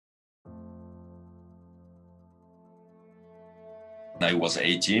I was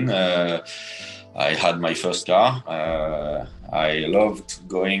 18. I had my first car. I loved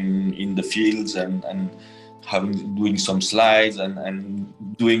going in the fields and doing some slides and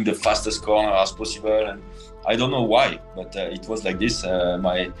doing the fastest corner as possible. And I don't know why, but it was like this.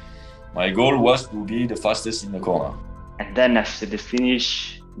 My goal was to be the fastest in the corner. And then after the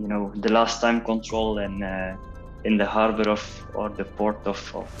finish, the last time control and in the harbor or the port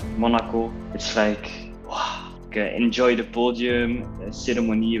of Monaco, it's like, wow. Enjoy the podium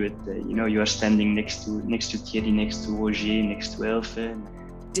ceremony with you are standing next to Thierry, next to Roger, next to Elfe.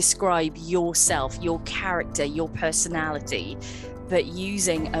 Describe yourself, your character, your personality, but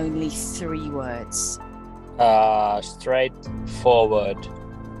using only 3 words. Straightforward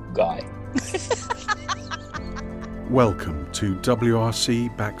guy. Welcome to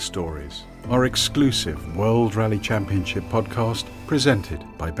WRC Backstories, our exclusive World Rally Championship podcast presented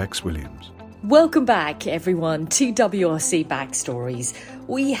by Becs Williams. Welcome back, everyone, to WRC Backstories.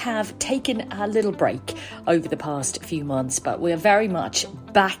 We have taken a little break over the past few months, but we're very much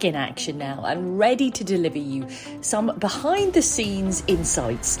back in action now and ready to deliver you some behind-the-scenes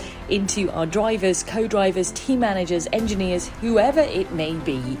insights into our drivers, co-drivers, team managers, engineers, whoever it may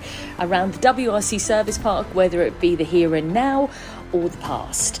be, around the WRC service park, whether it be the here and now or the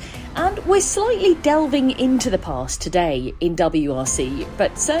past. And we're slightly delving into the past today in WRC,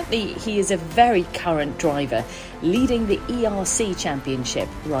 but certainly he is a very current driver leading the ERC Championship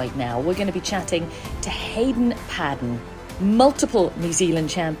right now. We're going to be chatting to Hayden Paddon, multiple New Zealand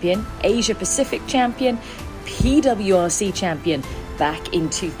champion, Asia Pacific champion, PWRC champion back in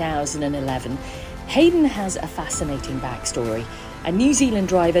 2011. Hayden has a fascinating backstory. A New Zealand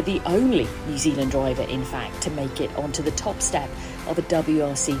driver, the only New Zealand driver, in fact, to make it onto the top step of a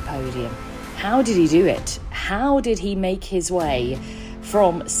WRC podium. How did he do it? How did he make his way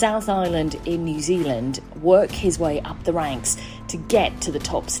from South Island in New Zealand, work his way up the ranks to get to the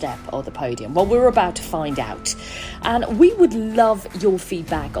top step of the podium? Well, we're about to find out. And we would love your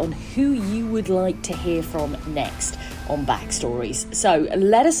feedback on who you would like to hear from next on Backstories. So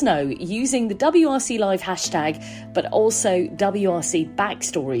let us know using the WRC Live hashtag, but also WRC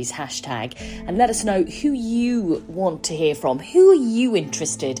Backstories hashtag, and let us know who you want to hear from. Who are you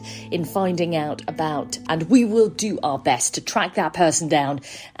interested in finding out about? And we will do our best to track that person down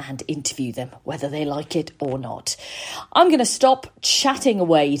and interview them, whether they like it or not. I'm going to stop chatting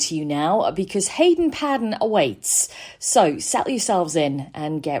away to you now because Hayden Paddon awaits. So settle yourselves in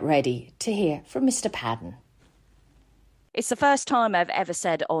and get ready to hear from Mr. Paddon. It's the first time I've ever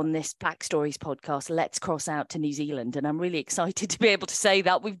said on this Backstories podcast, let's cross out to New Zealand. And I'm really excited to be able to say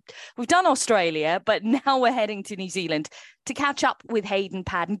that. We've done Australia, but now we're heading to New Zealand to catch up with Hayden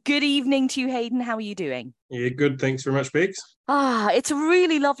Paddon. Good evening to you, Hayden. How are you doing? Yeah, good. Thanks very much, Bex. It's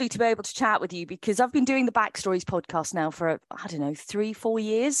really lovely to be able to chat with you because I've been doing the Backstories podcast now for, 3-4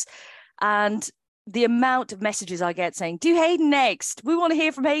 years. And the amount of messages I get saying, do Hayden next. We want to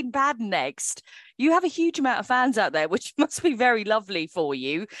hear from Hayden Paddon next. You have a huge amount of fans out there, which must be very lovely for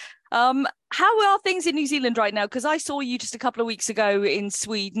you. How are things in New Zealand right now? Because I saw you just a couple of weeks ago in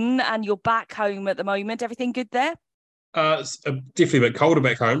Sweden and you're back home at the moment. Everything good there? It's definitely a bit colder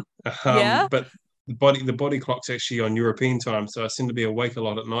back home. Yeah. But the body clock's actually on European time, so I seem to be awake a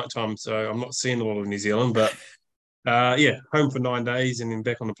lot at night time. So I'm not seeing a lot of New Zealand, but home for 9 days and then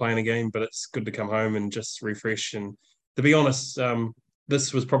back on the plane again. But it's good to come home and just refresh. And to be honest,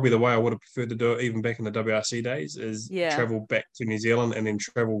 this was probably the way I would have preferred to do it even back in the WRC days, is travel back to New Zealand and then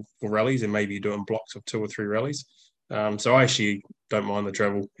travel for rallies and maybe do it in blocks of 2 or 3 rallies. So I actually don't mind the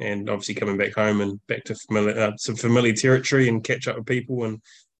travel, and obviously coming back home and back to some familiar territory and catch up with people and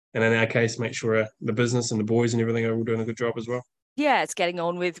in our case, make sure the business and the boys and everything are all doing a good job as well. Yeah, it's getting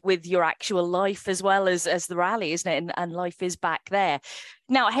on with your actual life as well as the rally, isn't it? And life is back there.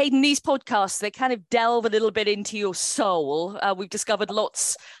 Now, Hayden, these podcasts, they kind of delve a little bit into your soul. We've discovered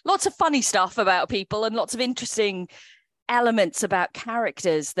lots of funny stuff about people and lots of interesting elements about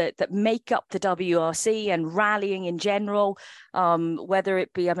characters that make up the WRC and rallying in general, whether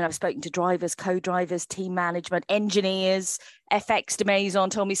it be, I've spoken to drivers, co-drivers, team management, engineers. FX de Maison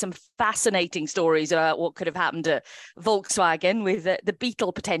told me some fascinating stories about what could have happened to Volkswagen with the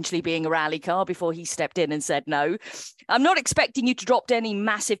Beetle potentially being a rally car before he stepped in and said no. I'm not expecting you to drop any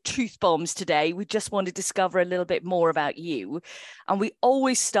massive truth bombs today. We just want to discover a little bit more about you. And we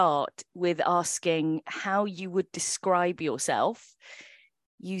always start with asking how you would describe yourself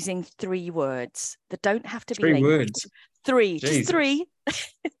using 3 words that don't have to be 3 linked. words. 3, Jeez. just 3.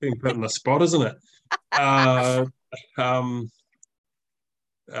 Being put on the spot, isn't it?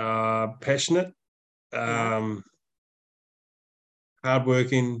 Passionate,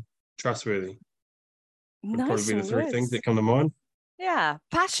 hardworking, trustworthy. Would Nice probably be the 3 words. things that come to mind. Yeah,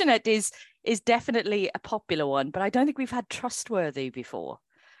 passionate is definitely a popular one, but I don't think we've had trustworthy before.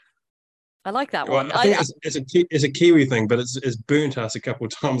 I like that Well, one. I think it's a Kiwi thing, but it's burnt us a couple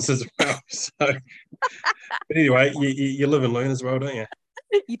of times as well. So, but anyway, you live and learn as well, don't you?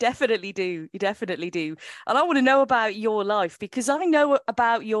 You definitely do. You definitely do. And I want to know about your life, because I know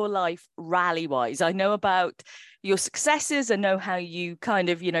about your life rally-wise. I know about your successes. I know how you kind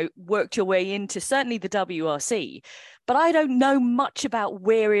of, worked your way into certainly the WRC, but I don't know much about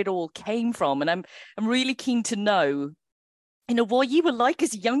where it all came from. And I'm really keen to know, what you were like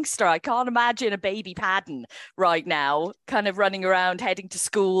as a youngster. I can't imagine a baby Paddon right now, kind of running around, heading to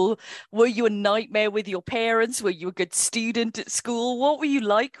school. Were you a nightmare with your parents? Were you a good student at school? What were you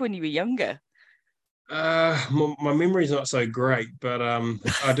like when you were younger? My memory's not so great, but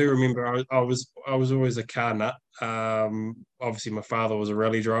I do remember I was always a car nut. Obviously, my father was a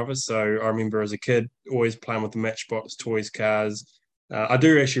rally driver, so I remember as a kid always playing with the Matchbox toys, cars. I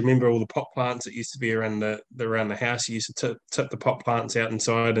do actually remember all the pot plants that used to be around the house. You used to tip the pot plants out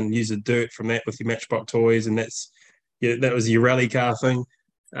inside and use the dirt from that with your Matchbox toys, and that was your rally car thing.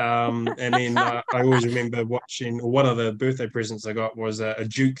 And then I always remember watching, one of the birthday presents I got was a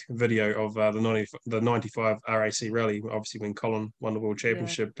Duke video of the 95 RAC rally, obviously when Colin won the World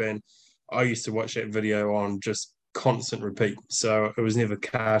Championship. Yeah. And I used to watch that video on just constant repeat. So it was never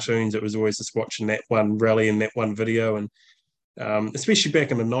cartoons. It was always just watching that one rally and that one video. And especially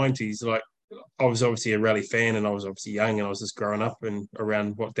back in the 90s, like I was obviously a rally fan and I was obviously young and I was just growing up and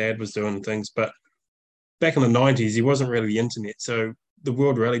around what Dad was doing and things. But back in the 90s, he wasn't really the internet. So the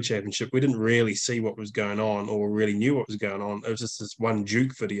World Rally Championship, we didn't really see what was going on or really knew what was going on. It was just this one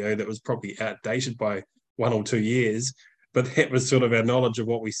Duke video that was probably outdated by 1 or 2 years, but that was sort of our knowledge of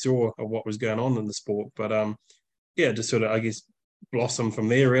what we saw of what was going on in the sport. But yeah, just sort of, I guess, blossomed from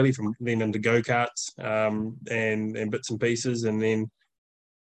there really, from then into go-karts and bits and pieces, and then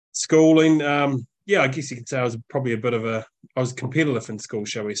schooling. Yeah, I guess you could say I was probably I was competitive in school,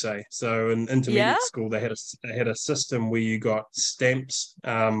 shall we say. So in intermediate school, they had a system where you got stamps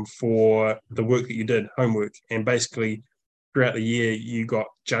for the work that you did, homework. And basically throughout the year, you got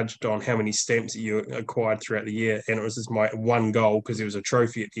judged on how many stamps that you acquired throughout the year. And it was just my one goal, because there was a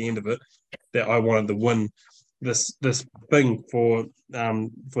trophy at the end of it, that I wanted to win this thing for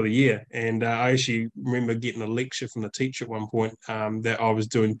the year. And I actually remember getting a lecture from the teacher at one point that I was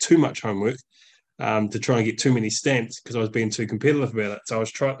doing too much homework, to try and get too many stamps, because I was being too competitive about it. So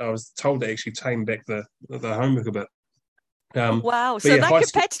I was told to actually tame back the homework a bit. Wow! So that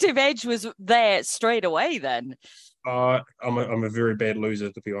competitive edge was there straight away then. I'm a very bad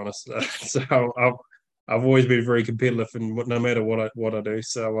loser, to be honest. So I've always been very competitive, and no matter what I do.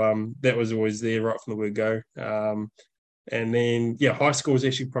 So that was always there right from the word go. And then high school was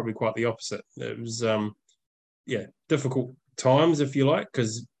actually probably quite the opposite. It was difficult times, if you like,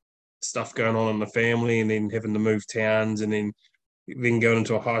 because stuff going on in the family, and then having to move towns, and then going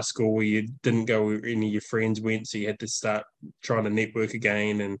into a high school where you didn't go where any of your friends went, so you had to start trying to network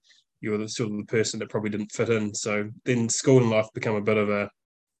again, and you were the sort of the person that probably didn't fit in. So then schooling life became a bit of a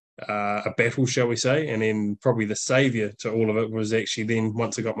battle, shall we say. And then probably the savior to all of it was actually then,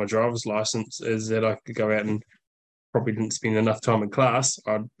 once I got my driver's license, is that I could go out and probably didn't spend enough time in class.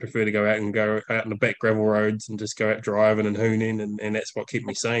 I'd prefer to go out on the back gravel roads and just go out driving and hooning, and that's what kept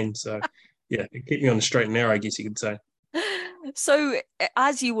me sane. So yeah, it kept me on the straight and narrow, I guess you could say. So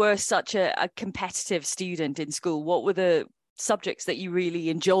as you were such a competitive student in school, what were the subjects that you really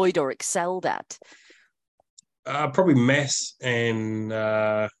enjoyed or excelled at? Probably maths and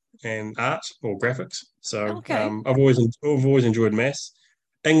art or graphics. So okay. I've always enjoyed maths.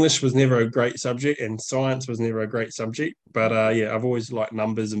 English was never a great subject, and science was never a great subject. But I've always liked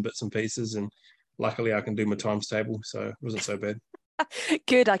numbers and bits and pieces, and luckily I can do my times table, so it wasn't so bad.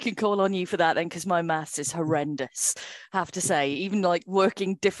 Good, I can call on you for that then, because my maths is horrendous, I have to say. Even like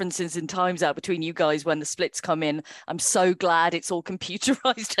working differences in times out between you guys when the splits come in, I'm so glad it's all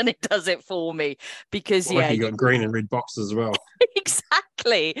computerized and it does it for me, because you got green and red boxes as well.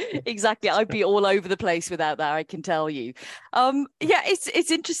 Exactly. I'd be all over the place without that, I can tell you.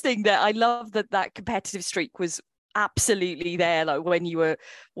 It's interesting that I love that competitive streak was absolutely there, like when you were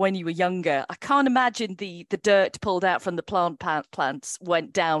younger. I can't imagine the dirt pulled out from the plants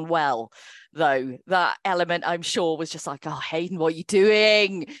went down well, though. That element, I'm sure, was just like, oh, Hayden, what are you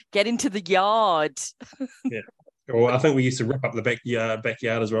doing? Get into the yard. Yeah. Well, I think we used to rip up the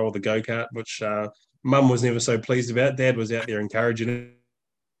backyard as well with the go-kart, which Mum was never so pleased about. Dad was out there encouraging it,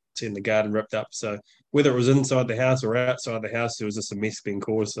 seeing the garden ripped up. So whether it was inside the house or outside the house, there was just a mess being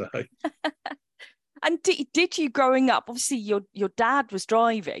caused. So And did you growing up? Obviously, your dad was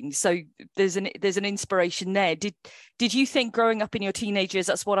driving, so there's an inspiration there. Did you think growing up in your teenage years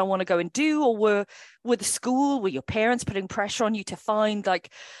that's what I want to go and do, or were the school, were your parents putting pressure on you to find,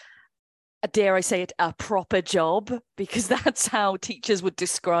 like, dare I say it, a proper job? Because that's how teachers would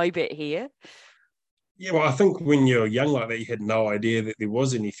describe it here. Yeah, well, I think when you're young like that, you had no idea that there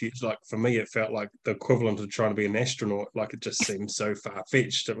was any future. Like for me, it felt like the equivalent of trying to be an astronaut. Like it just seemed so far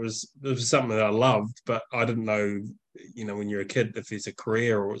fetched. It was something that I loved, but I didn't know, when you're a kid, if there's a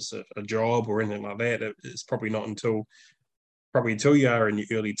career or it's a job or anything like that. It's probably not until you are in your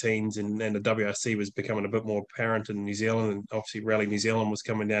early teens and the WRC was becoming a bit more apparent in New Zealand, and obviously Rally New Zealand was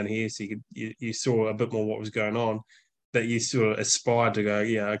coming down here, so you saw a bit more what was going on, that you sort of aspired to go,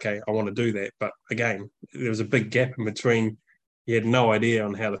 yeah, okay, I want to do that. But again, there was a big gap in between. You had no idea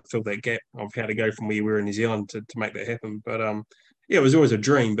on how to fill that gap of how to go from where you were in New Zealand to make that happen. But yeah, it was always a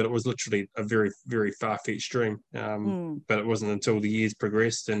dream, but it was literally a very, very far-fetched dream. But it wasn't until the years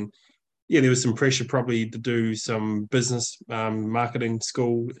progressed, and yeah, there was some pressure probably to do some business marketing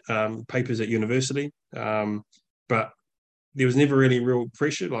school papers at university. But there was never really real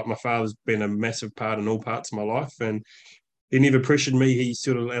pressure. Like my father's been a massive part in all parts of my life, and he never pressured me. He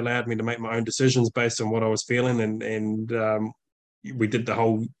sort of allowed me to make my own decisions based on what I was feeling. And we did the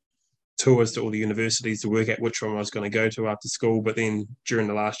whole tours to all the universities to work out which one I was going to go to after school. But then during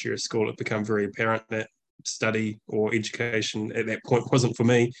the last year of school, it became very apparent that study or education at that point wasn't for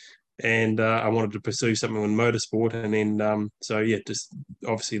me. And I wanted to pursue something in motorsport. And then, just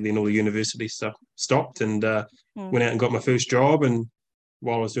obviously then all the university stuff stopped, and went out and got my first job. And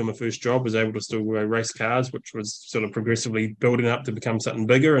while I was doing my first job, was able to still race cars, which was sort of progressively building up to become something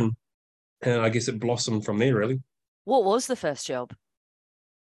bigger. And I guess it blossomed from there, really. What was the first job?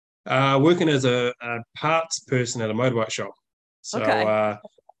 Working as a parts person at a motorbike shop. So okay.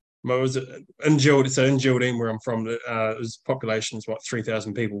 It was in Geraldine, where I'm from, population is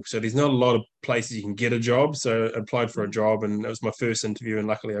 3,000 people. So there's not a lot of places you can get a job. So I applied for a job, and it was my first interview, and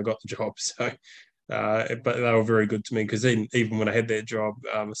luckily I got the job. So, but they were very good to me, because even when I had that job,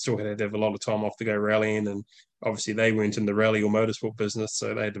 I still had to have a lot of time off to go rallying, and obviously they weren't in the rally or motorsport business,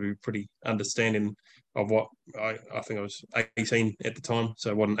 so they had to be pretty understanding of what I think I was 18 at the time.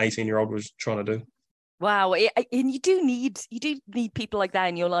 So what an 18-year-old was trying to do. Wow. And you do need people like that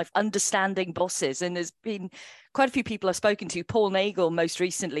in your life, understanding bosses. And there's been quite a few people I've spoken to, Paul Nagel most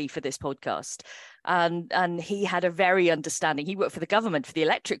recently for this podcast. And he had a very understanding. He worked for the government, for the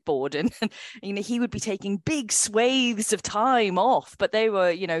electric board, and he would be taking big swathes of time off, but they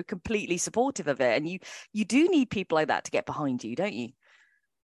were, completely supportive of it. And you do need people like that to get behind you, don't you?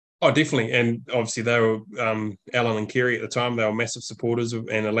 Oh, definitely. And obviously they were, Alan and Kerry at the time, they were massive supporters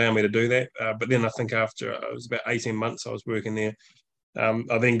and allowing me to do that. But then I think after it was about 18 months I was working there,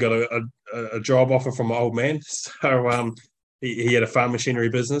 I then got a job offer from my old man. So he had a farm machinery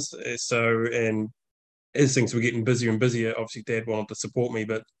business. So, and as things were getting busier and busier, obviously Dad wanted to support me,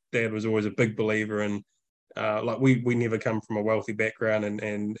 but Dad was always a big believer in, we never come from a wealthy background,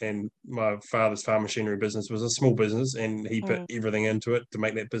 and my father's farm machinery business was a small business, and he put everything into it to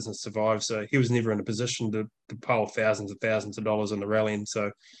make that business survive. So he was never in a position to pile thousands of dollars in the rally. And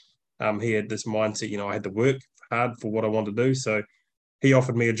so he had this mindset, I had to work hard for what I wanted to do. So he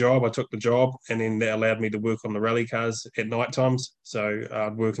offered me a job. I took the job, and then that allowed me to work on the rally cars at night times. So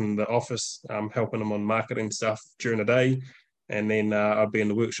I'd work in the office, helping him on marketing stuff during the day, and then I'd be in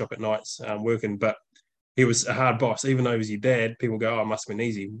the workshop at nights working. But he was a hard boss. Even though he was your dad, people go, oh, it must have been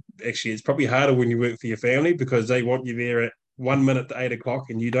easy. Actually, it's probably harder when you work for your family, because they want you there at 1 minute to 8 o'clock,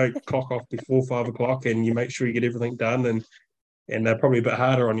 and you don't clock off before 5 o'clock, and you make sure you get everything done. And they're probably a bit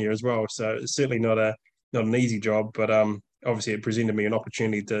harder on you as well. So it's certainly not an easy job, but obviously it presented me an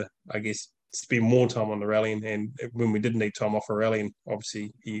opportunity to, I guess, spend more time on the rallying. And when we did need time off for rallying,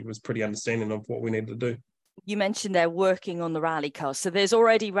 obviously he was pretty understanding of what we needed to do. You mentioned they're working on the rally cars. So there's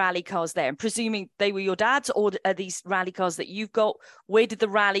already rally cars there. And presuming they were your dad's, or are these rally cars that you've got? Where did the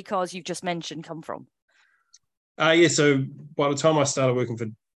rally cars you've just mentioned come from? So by the time I started working for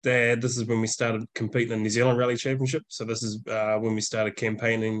Dad, this is when we started competing in the New Zealand Rally Championship. So this is when we started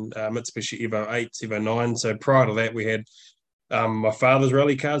campaigning Mitsubishi Evo 8s, Evo 9. So prior to that, we had my father's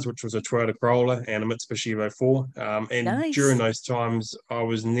rally cars, which was a Toyota Corolla and a Mitsubishi Evo 4. And nice. During those times, I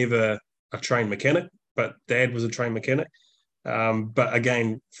was never a trained mechanic, but Dad was a trained mechanic. But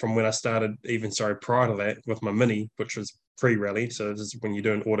again, from when I started, prior to that, with my Mini, which was pre-rally, so this is when you're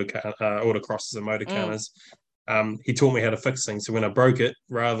doing autocrosses and motor counters, he taught me how to fix things. So when I broke it,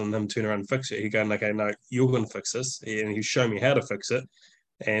 rather than him turn around and fix it, he'd go, okay, no, you're going to fix this. And he'd show me how to fix it.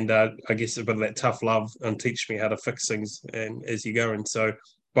 And I guess a bit of that tough love and teach me how to fix things and as you go. And so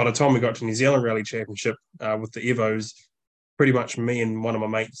by the time we got to New Zealand Rally Championship with the Evos, pretty much me and one of my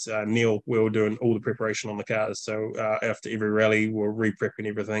mates, Neil, we were doing all the preparation on the cars. So after every rally, we're re-prepping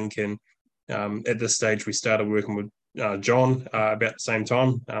everything. And at this stage, we started working with John about the same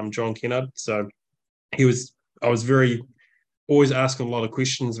time, John Kennard. So I was always asking a lot of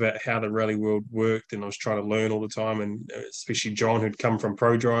questions about how the rally world worked, and I was trying to learn all the time. And especially John, who'd come from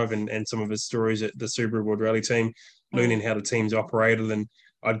ProDrive and some of his stories at the Subaru World Rally team, learning how the teams operated. And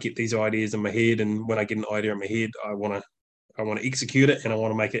I'd get these ideas in my head, and when I get an idea in my head, I want to execute it, and I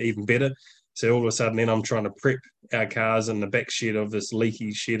want to make it even better. So all of a sudden, then I'm trying to prep our cars in the back shed of this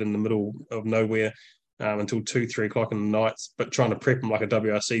leaky shed in the middle of nowhere until 2-3 o'clock in the nights, but trying to prep them like a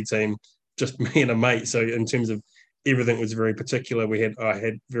WRC team, just me and a mate. So in terms of everything was very particular. I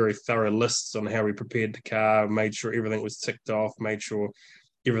had very thorough lists on how we prepared the car, made sure everything was ticked off, made sure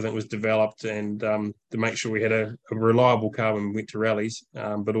everything was developed, and to make sure we had a reliable car when we went to rallies,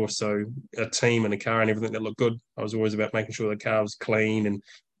 but also a team and a car and everything that looked good. I was always about making sure the car was clean and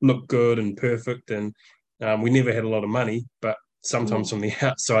looked good and perfect. And we never had a lot of money, but sometimes from the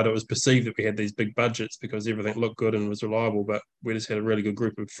outside it was perceived that we had these big budgets because everything looked good and was reliable. But we just had a really good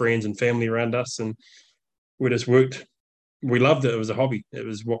group of friends and family around us, and we just worked. We loved it. It was a hobby. It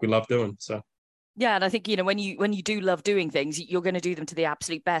was what we loved doing. So. Yeah, and I think, when you do love doing things, you're going to do them to the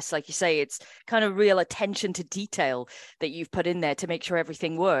absolute best. Like you say, it's kind of real attention to detail that you've put in there to make sure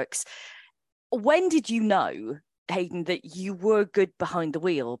everything works. When did you know, Hayden, that you were good behind the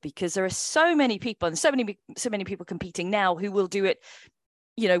wheel? Because there are so many people and so many people competing now who will do it,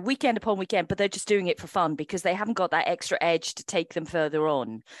 weekend upon weekend, but they're just doing it for fun because they haven't got that extra edge to take them further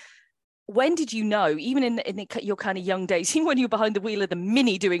on. When did you know, even in your kind of young days, even when you were behind the wheel of the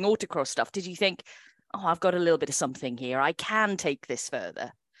Mini doing autocross stuff, did you think, oh, I've got a little bit of something here, I can take this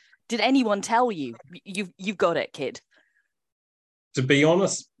further? Did anyone tell you, you've got it, kid? To be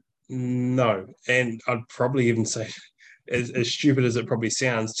honest, no. And I'd probably even say, as stupid as it probably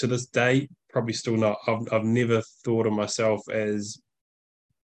sounds, to this day, probably still not. I've never thought of myself as,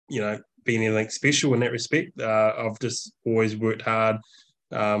 being anything special in that respect. I've just always worked hard.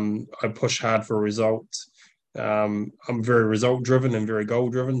 I push hard for results. I'm very result driven and very goal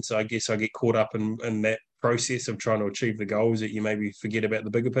driven. So I guess I get caught up in that process of trying to achieve the goals that you maybe forget about the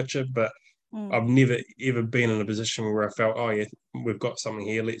bigger picture. But I've never ever been in a position where I felt, oh yeah, we've got something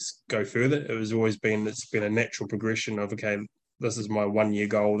here, let's go further. It's been a natural progression of, okay, this is my 1 year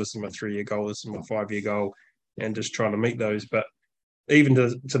goal, this is my 3 year goal, this is my 5 year goal, and just trying to meet those. But even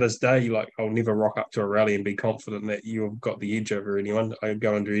to this day, like, I'll never rock up to a rally and be confident that you've got the edge over anyone. I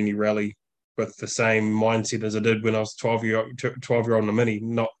go into any rally with the same mindset as I did when I was 12-year-old in a Mini,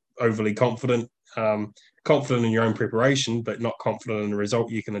 not overly confident, confident in your own preparation, but not confident in the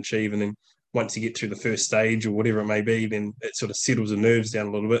result you can achieve. And then once you get through the first stage or whatever it may be, then it sort of settles the nerves down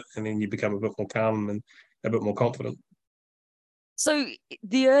a little bit, and then you become a bit more calm and a bit more confident. So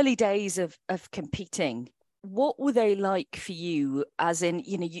the early days of competing, what were they like for you? As in,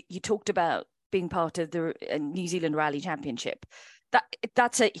 you talked about being part of the New Zealand Rally Championship.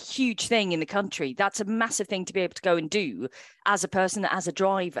 That's a huge thing in the country. That's a massive thing to be able to go and do as a person, as a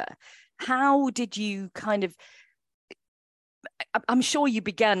driver. How did you I'm sure you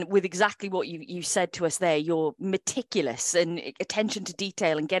began with exactly what you said to us there. You're meticulous and attention to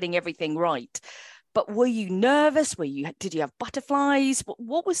detail and getting everything right. But were you nervous? Did you have butterflies?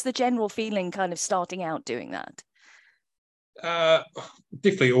 What was the general feeling kind of starting out doing that?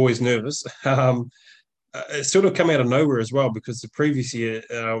 Definitely always nervous. It sort of come out of nowhere as well, because the previous year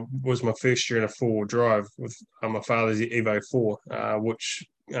was my first year in a four-wheel drive with my father's Evo 4, which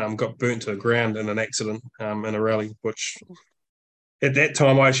got burnt to the ground in an accident in a rally, which at that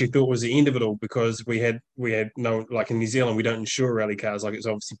time I actually thought was the end of it all, because we had no, like in New Zealand, we don't insure rally cars. Like, it's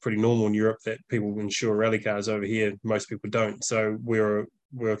obviously pretty normal in Europe that people insure rally cars. Over here, most people don't. So we were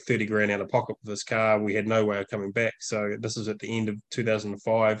 30 grand out of pocket with this car. We had no way of coming back. So this was at the end of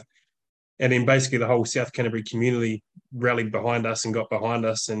 2005. And then basically the whole South Canterbury community rallied behind us and got behind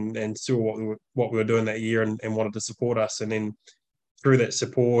us and saw what we were doing that year and wanted to support us. And then through that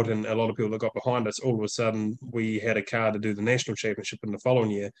support and a lot of people that got behind us, all of a sudden we had a car to do the national championship in the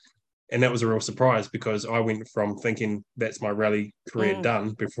following year. And that was a real surprise, because I went from thinking that's my rally career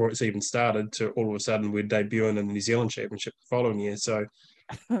done before it's even started, to all of a sudden we're debuting in the New Zealand championship the following year. So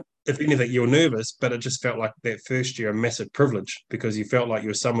if anything, you're nervous, but it just felt like that first year a massive privilege, because you felt like you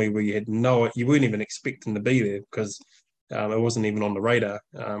were somewhere where you weren't even expecting to be there, because it wasn't even on the radar.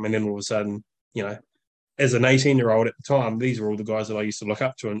 And then all of a sudden, as an 18-year-old at the time, these were all the guys that I used to look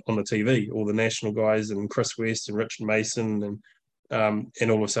up to on the TV, all the national guys, and Chris West and Richard Mason, and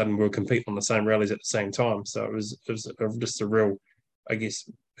all of a sudden we were competing on the same rallies at the same time. So it was just a real I guess,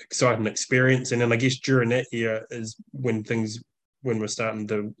 exciting experience. And then I guess during that year is when we're starting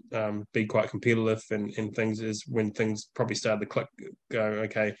to be quite competitive, and things is when things probably started to click, go,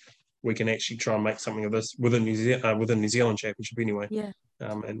 okay, we can actually try and make something of this within New Zealand Championship anyway. Yeah.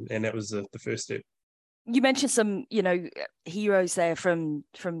 And that was the first step. You mentioned some, heroes there from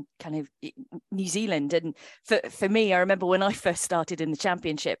kind of New Zealand. And for me, I remember when I first started in the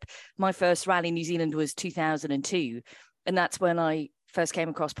championship, my first rally in New Zealand was 2002. And that's when I first came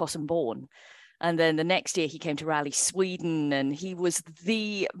across Possum Bourne. And then the next year he came to Rally Sweden, and he was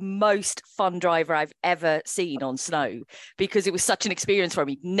the most fun driver I've ever seen on snow, because it was such an experience for him.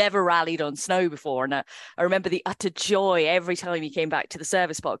 He'd never rallied on snow before. And I remember the utter joy every time he came back to the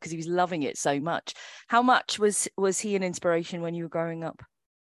service spot, because he was loving it so much. How much was he an inspiration when you were growing up?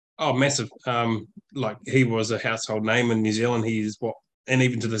 Oh, massive. Like, he was a household name in New Zealand. And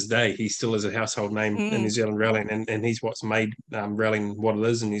even to this day, he still is a household name in New Zealand rallying, and he's what's made rallying what it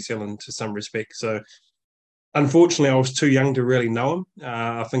is in New Zealand to some respect. So, unfortunately, I was too young to really know him.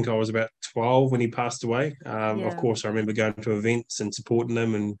 I think I was about 12 when he passed away. Of course, I remember going to events and supporting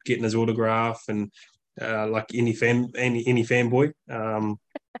him and getting his autograph, and like any fanboy.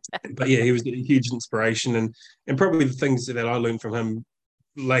 But yeah, he was a huge inspiration, and probably the things that I learned from him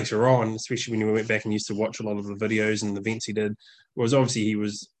later on, especially when we went back and used to watch a lot of the videos and the events he did, was obviously he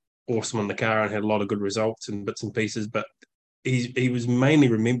was awesome in the car and had a lot of good results and bits and pieces, but he was mainly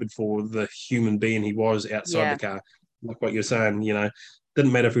remembered for the human being he was outside the car. Like what you're saying,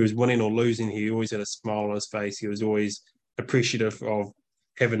 didn't matter if he was winning or losing, he always had a smile on his face. He was always appreciative of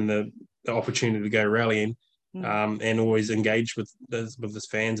having the opportunity to go rallying, and always engaged with his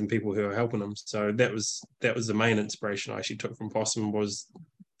fans and people who are helping him. So that was the main inspiration I actually took from Possum, was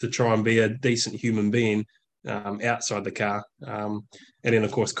to try and be a decent human being outside the car. And then,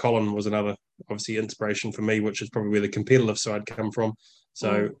 of course, Colin was another, obviously, inspiration for me, which is probably where the competitive side come from.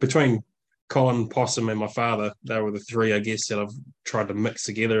 So between Colin, Possum, and my father, they were the three, I guess, that I've tried to mix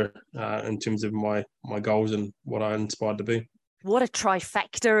together in terms of my goals and what I inspired to be. What a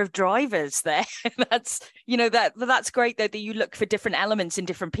trifecta of drivers there. That's great though, that you look for different elements in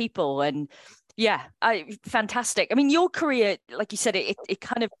different people. And fantastic. I mean, your career, like you said, it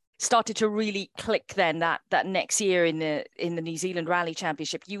kind of started to really click then that next year in the New Zealand Rally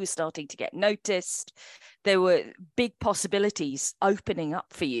Championship. You were starting to get noticed. There were big possibilities opening up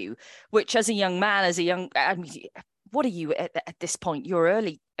for you, which as a young man, what are you at this point? You're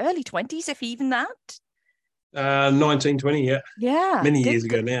early 20s, if even that? 1920, many years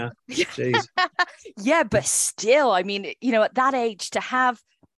ago now. Jeez. Yeah, but still, I mean, at that age, to have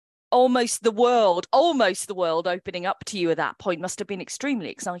almost the world opening up to you at that point must have been extremely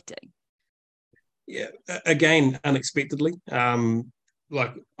exciting. Yeah, again, unexpectedly.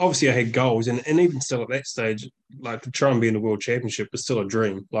 Like, obviously I had goals, and even still at that stage, like, to try and be in the World Championship was still a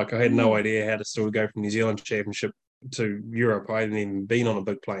dream. Like, I had no idea how to still go from New Zealand Championship to Europe. I hadn't even been on a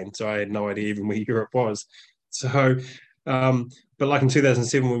big plane, so I had no idea even where Europe was. So, but like in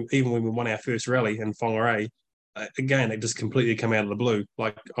 2007, even when we won our first rally in Whangarei, again, it just completely came out of the blue.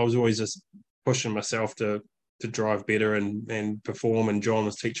 Like, I was always just pushing myself to drive better and perform, and John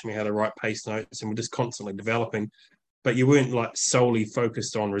was teaching me how to write pace notes, and we're just constantly developing. But you weren't like solely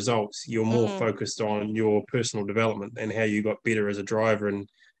focused on results. You're more focused on your personal development and how you got better as a driver,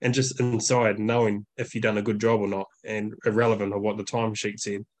 and just inside knowing if you've done a good job or not, and irrelevant of what the timesheet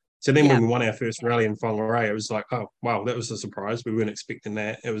said. So then when we won our first rally in Whangarei, it was like, oh, wow, that was a surprise. We weren't expecting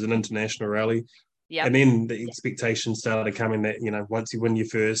that. It was an international rally. Yep. And then the expectations started coming that, once you win your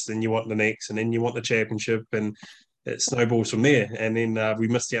first, then you want the next, and then you want the championship, and it snowballs from there. And then we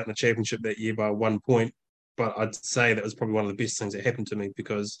missed out in the championship that year by 1 point. But I'd say that was probably one of the best things that happened to me,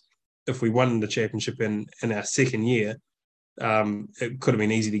 because if we won the championship in our second year, it could have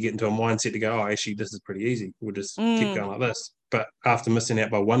been easy to get into a mindset to go, oh, actually, this is pretty easy. We'll just keep going like this. But after missing out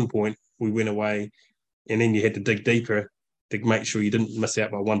by 1 point, we went away, and then you had to dig deeper to make sure you didn't miss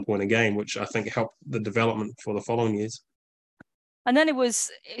out by 1 point a game, which I think helped the development for the following years. And then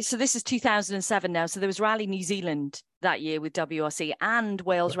so this is 2007 now. So there was Rally New Zealand that year with WRC and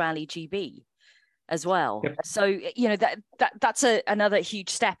Wales Rally GB as well. Yep. So, that's another huge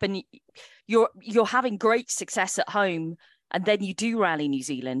step, and you're having great success at home. And then you do Rally New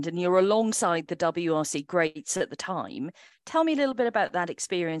Zealand, and you're alongside the WRC greats at the time. Tell me a little bit about that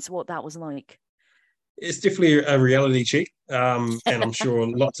experience, what that was like. It's definitely a reality check. And I'm sure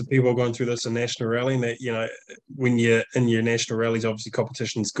lots of people are going through this in national rallying, that, when you're in your national rallies, obviously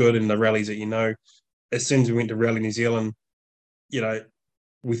competition's good, and the rallies that, as soon as we went to Rally New Zealand,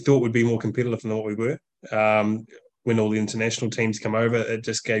 we thought we'd be more competitive than what we were. When all the international teams come over, it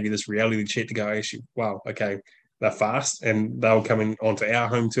just gave you this reality check to go, actually, wow, okay, they're fast, and they were coming onto our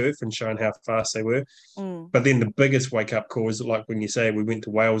home turf and showing how fast they were. But then the biggest wake-up call was like when you say we went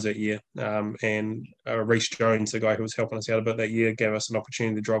to Wales that year, and Rhys Jones, the guy who was helping us out a bit that year, gave us an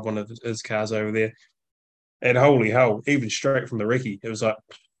opportunity to drive one of his cars over there. And holy hell, even straight from the recce, it was like,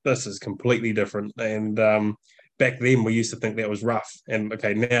 this is completely different. And back then, we used to think that was rough. And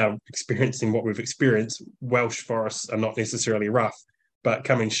okay, now experiencing what we've experienced, Welsh forests are not necessarily rough, but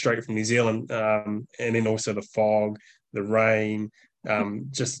coming straight from New Zealand, and then also the fog, the rain,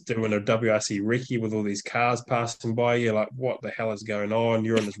 just doing a WRC recce with all these cars passing by, you're like, what the hell is going on?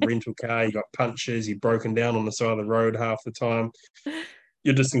 You're in this rental car, you got punches, you're broken down on the side of the road half the time.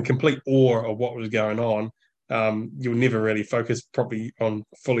 You're just in complete awe of what was going on. You'll never really focus fully on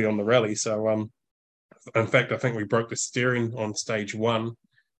the rally. So, in fact, I think we broke the steering on stage 1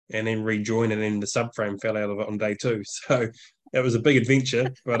 and then rejoined, and then the subframe fell out of it on day 2. So it was a big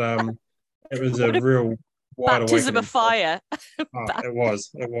adventure, but it was a real wide baptism awakening. of fire. It was.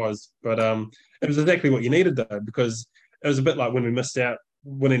 But it was exactly what you needed, though, because it was a bit like when we missed out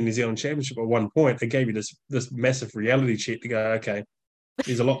winning New Zealand Championship at one point. It gave you this massive reality check to go, okay,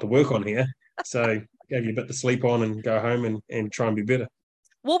 there's a lot to work on here. So gave you a bit to sleep on and go home and try and be better.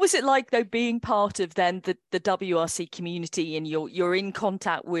 What was it like, though, being part of then the WRC community, and you're in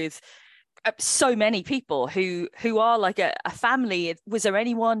contact with so many people who are like a family? Was there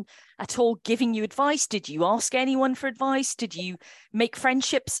anyone at all giving you advice? Did you ask anyone for advice? Did you make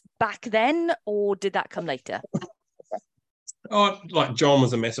friendships back then, or did that come later? Oh, like John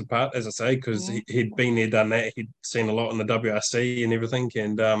was a massive part, as I say, because he'd been there, done that. He'd seen a lot in the WRC and everything,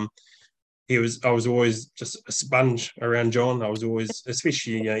 and I was always just a sponge around John. I was always,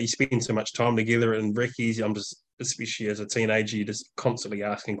 especially, you spend so much time together in recce's. I'm just, especially as a teenager, you're just constantly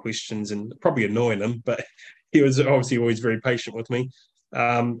asking questions and probably annoying him, but he was obviously always very patient with me.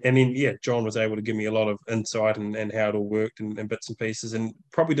 And then, John was able to give me a lot of insight and how it all worked and bits and pieces, and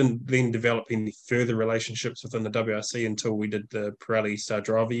probably didn't then develop any further relationships within the WRC until we did the Pirelli Star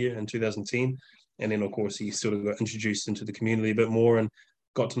Driver year in 2010. And then, of course, he sort of got introduced into the community a bit more and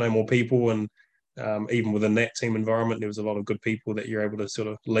got to know more people, and even within that team environment, there was a lot of good people that you're able to sort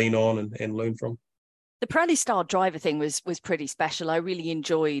of lean on and learn from. The Pirelli Star Driver thing was pretty special. I really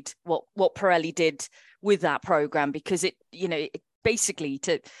enjoyed what Pirelli did with that program, because it basically,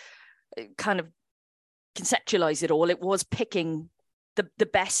 to kind of conceptualize it all, it was picking the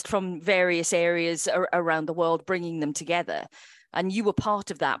best from various areas around the world, bringing them together. And you were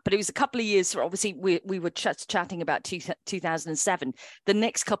part of that. But it was a couple of years, obviously, we were chatting about 2007. The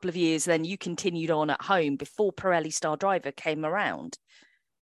next couple of years, then you continued on at home before Pirelli Star Driver came around.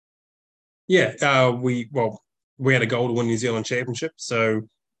 Yeah, we had a goal to win New Zealand Championship. So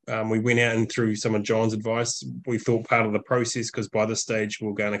we went out, and through some of John's advice, we thought part of the process, because by this stage we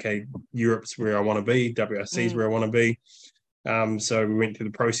were going, okay, Europe's where I want to be, WRC's where I want to be. So we went through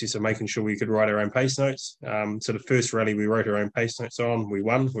the process of making sure we could write our own pace notes. So the first rally we wrote our own pace notes on, we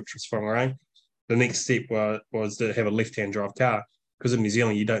won, which was Whangarei. The next step was to have a left-hand drive car, because in New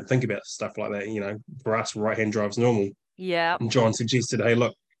Zealand you don't think about stuff like that. For us, right-hand drive's normal. Yeah. And John suggested, hey,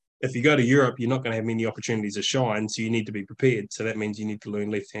 look, if you go to Europe, you're not going to have many opportunities to shine, so you need to be prepared. So that means you need to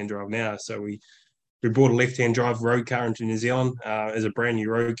learn left-hand drive now. So we brought a left-hand drive road car into New Zealand as a brand new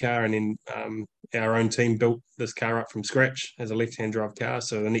road car, and then our own team built this car up from scratch as a left-hand drive car.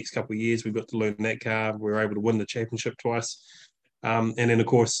 So the next couple of years, we got to learn that car. We were able to win the championship twice. And then, of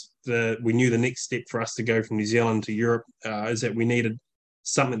course, we knew the next step for us to go from New Zealand to Europe is that we needed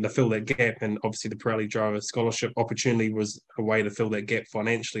something to fill that gap. And obviously the Pirelli Driver Scholarship opportunity was a way to fill that gap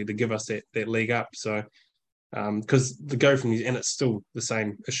financially, to give us that leg up. So because to go from and it's still the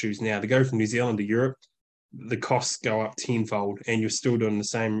same issues now, to go from New Zealand to Europe, the costs go up tenfold, and you're still doing the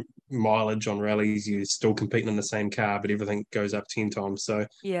same mileage on rallies, you're still competing in the same car, but everything goes up 10 times. So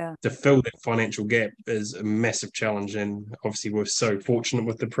to fill that financial gap is a massive challenge, and obviously we're so fortunate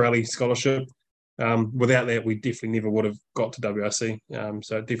with the Pirelli Scholarship. Without that, we definitely never would have got to WRC.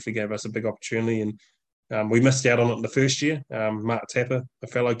 So it definitely gave us a big opportunity, and we missed out on it in the first year. Mark Tapper, a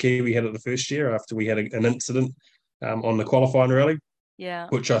fellow Kiwi, had it the first year after we had an incident on the qualifying rally,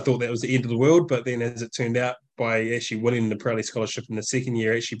 which I thought that was the end of the world. But then, as it turned out, by actually winning the Pirelli Scholarship in the second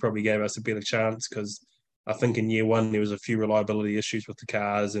year, actually probably gave us a better chance, because I think in year one there was a few reliability issues with the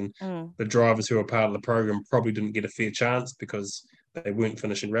cars, and the drivers who were part of the program probably didn't get a fair chance because they weren't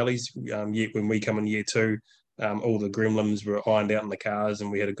finishing rallies. Yet when we come in year two, all the gremlins were ironed out in the cars,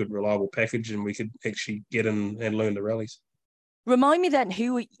 and we had a good reliable package, and we could actually get in and learn the rallies. Remind me then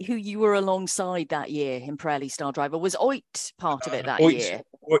who you were alongside that year in Pirelli Star Driver. Was Oit part of it that year?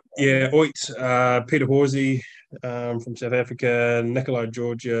 Oit, Peter Horsey from South Africa, Nikolai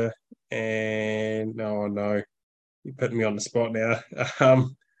Georgia, and You're putting me on the spot now.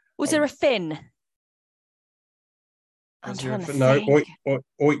 Um, Was there a Finn? I'm was there trying to no, think. No,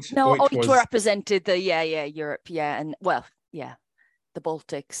 Oit Oit was. represented the Europe, and the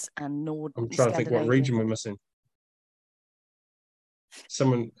Baltics and Nord I'm trying to think what Scandinavia. region we're missing.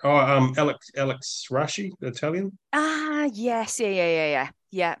 Someone, Alex Rashi, the Italian. Ah, yes,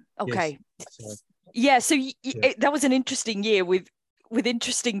 yeah. Okay, Yes. so that was an interesting year with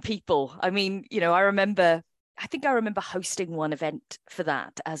interesting people. I mean, I think I remember hosting one event for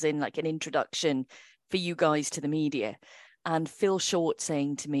that, as in like an introduction for you guys to the media, and Phil Short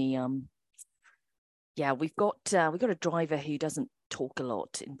saying to me, we've got a driver who doesn't talk a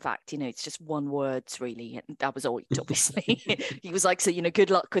lot. In fact, it's just one words really. And that was Oit, obviously. He was like, so, good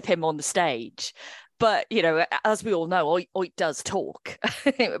luck with him on the stage. But, as we all know, Oit does talk,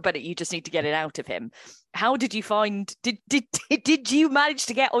 but you just need to get it out of him. How did you find, did you manage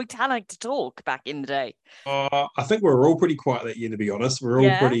to get Oit to talk back in the day? I think we were all pretty quiet that year, to be honest. We're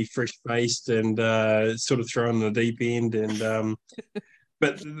all pretty fresh-faced and sort of thrown in the deep end. And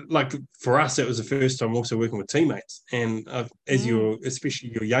but like for us, it was the first time also working with teammates. And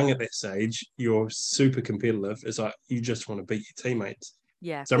especially you're young at that stage, you're super competitive. It's like you just want to beat your teammates.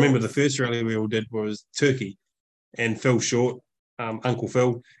 Yeah. So I remember the first rally we all did was Turkey, and Phil Short, Uncle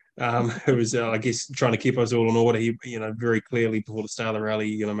Phil, who was I guess trying to keep us all in order. He, very clearly before the start of the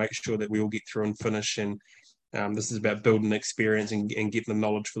rally, make sure that we all get through and finish. And this is about building experience and getting the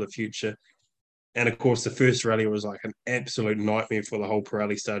knowledge for the future. And of course, the first rally was like an absolute nightmare for the whole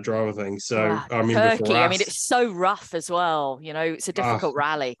Pirelli Star driver thing. So I remember Turkey, for us, it's so rough as well. It's a difficult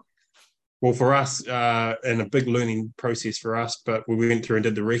rally. Well, for us, and a big learning process for us, but we went through and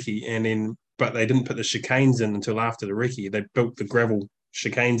did the recce, but they didn't put the chicanes in until after the recce. They built the gravel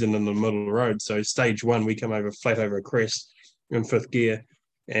chicanes in the middle of the road. So stage one, we come over flat over a crest in fifth gear,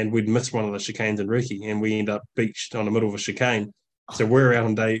 and we'd missed one of the chicanes in recce, and we end up beached on the middle of a chicane. So we're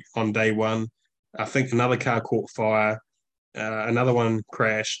out on day one. I think another car caught fire, another one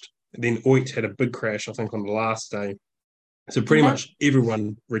crashed. Then Oit had a big crash, I think, on the last day. So pretty much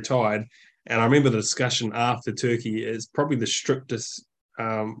everyone retired. And I remember the discussion after Turkey is probably the strictest,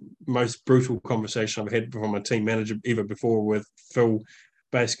 most brutal conversation I've had from a team manager ever before, with Phil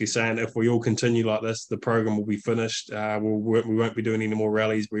basically saying, if we all continue like this, the program will be finished. We won't be doing any more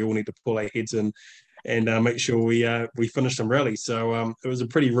rallies. We all need to pull our heads in and make sure we finish some rallies. So it was a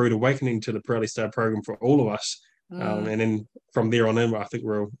pretty rude awakening to the Pirelli Star program for all of us. And then from there on in, I think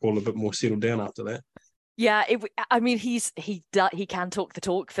we're all a bit more settled down after that. Yeah, he can talk the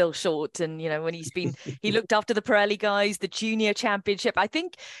talk, Phil Short, and when he looked after the Pirelli guys, the junior championship. I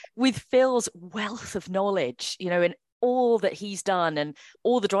think with Phil's wealth of knowledge, and all that he's done and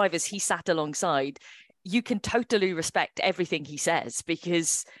all the drivers he sat alongside, you can totally respect everything he says,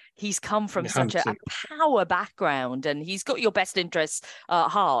 because he's come from 100%. Such a power background, and he's got your best interests at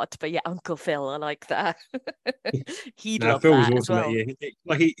heart. But yeah, Uncle Phil, I like that. He'd love Phil that was awesome as well.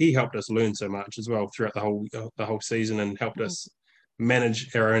 that year. He helped us learn so much as well throughout the whole season, and helped us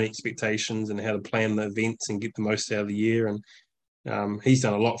manage our own expectations and how to plan the events and get the most out of the year. And he's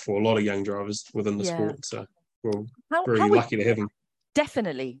done a lot for a lot of young drivers within the sport. So we're very lucky to have him.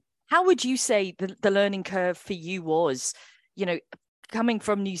 Definitely. How would you say the learning curve for you was, coming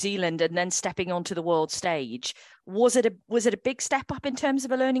from New Zealand and then stepping onto the world stage? Was it a big step up in terms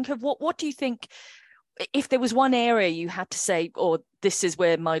of a learning curve? What do you think, if there was one area you had to say, this is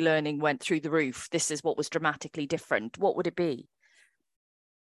where my learning went through the roof, this is what was dramatically different, what would it be?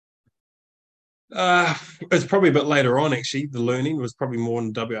 It's probably a bit later on, actually. The learning was probably more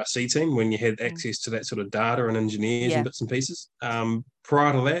in the WRC team, when you had access to that sort of data and engineers and bits and pieces.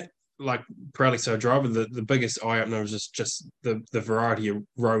 Prior to that, like Pirelli Star driver, the biggest eye-opener was just the variety of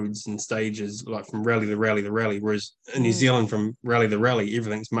roads and stages, like from rally to rally to rally, whereas in New Zealand, from rally to rally,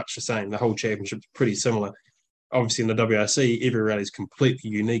 everything's much the same. The whole championship's pretty similar. Obviously, in the WRC, every rally is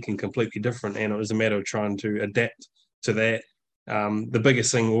completely unique and completely different, and it was a matter of trying to adapt to that. The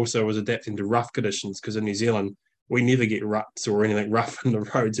biggest thing also was adapting to rough conditions, because in New Zealand, we never get ruts or anything rough in the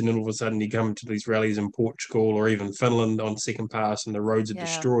roads, and then all of a sudden you come to these rallies in Portugal or even Finland on second pass, and the roads are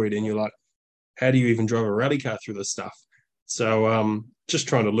destroyed, and you're like, how do you even drive a rally car through this stuff? So just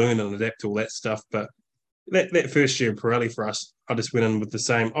trying to learn and adapt to all that stuff. But that first year of Pirelli for us, I just went in with the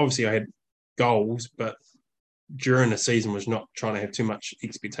same. Obviously, I had goals, but during the season was not trying to have too much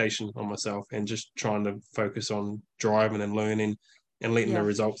expectation on myself, and just trying to focus on driving and learning and letting the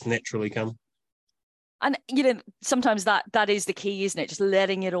results naturally come. And, sometimes that is the key, isn't it? Just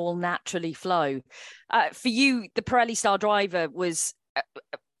letting it all naturally flow. For you, the Pirelli Star driver was,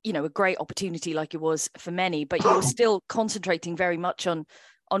 a great opportunity, like it was for many, but you're still concentrating very much on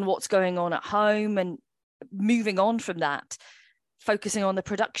what's going on at home. And moving on from that, focusing on the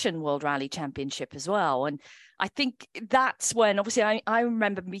production World Rally Championship as well. And I think that's when, obviously, I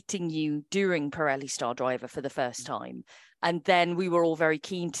remember meeting you during Pirelli Star Driver for the first time. And then we were all very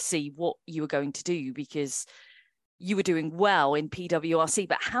keen to see what you were going to do, because you were doing well in PWRC.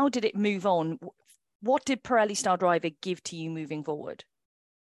 But how did it move on? What did Pirelli Star Driver give to you moving forward?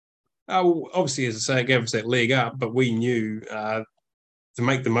 Obviously, as I say, it gave us that leg up, but we knew to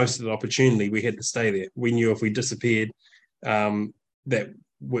make the most of the opportunity, we had to stay there. We knew if we disappeared, that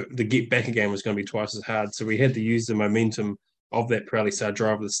the get back again was going to be twice as hard. So we had to use the momentum of that Pirelli Star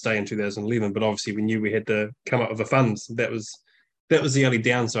Driver to stay in 2011. But obviously, we knew we had to come up with the funds. That was the only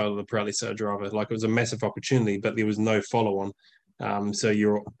downside of the Pirelli Star Driver. Like, it was a massive opportunity, but there was no follow-on. So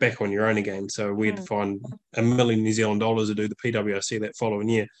you're back on your own again. So we had to find $1 million New Zealand dollars to do the PWRC that following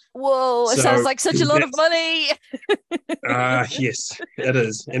year. Whoa, it sounds like such a lot of money. Yes, it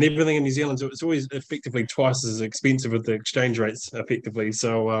is. And everything in New Zealand, so it's always effectively twice as expensive with the exchange rates, effectively.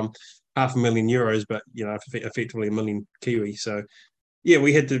 So €500,000, but, effectively $1 million Kiwi. So, yeah,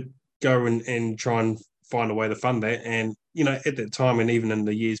 we had to go and try and find a way to fund that. And, at that time, and even in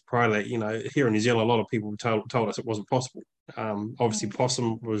the years prior to that, here in New Zealand, a lot of people told us it wasn't possible. Obviously,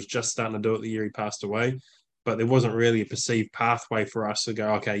 Possum was just starting to do it the year he passed away, but there wasn't really a perceived pathway for us to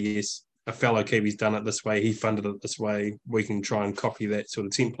go, okay, yes, a fellow Kiwi's done it this way, he funded it this way, we can try and copy that sort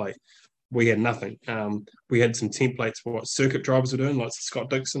of template. We had nothing. We had some templates for what circuit drivers were doing, like Scott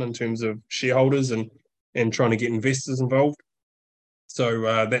Dixon, in terms of shareholders and trying to get investors involved. So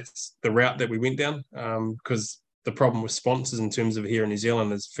that's the route that we went down, because the problem with sponsors in terms of here in New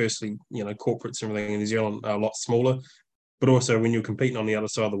Zealand is, firstly, corporates and everything in New Zealand are a lot smaller. But also, when you're competing on the other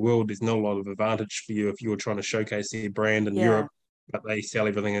side of the world, there's not a lot of advantage for you if you're trying to showcase their brand in Europe, but they sell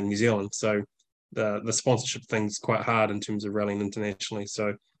everything in New Zealand. So the sponsorship thing's quite hard in terms of rallying internationally.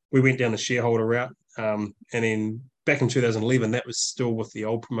 So we went down the shareholder route. And then back in 2011, that was still with the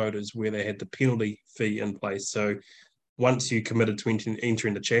old promoters, where they had the penalty fee in place. So once you committed to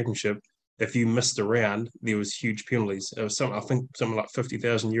entering the championship, if you missed a round, there was huge penalties. It was something like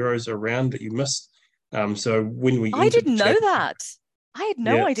 €50,000 a round that you missed. So when we I didn't know that. I had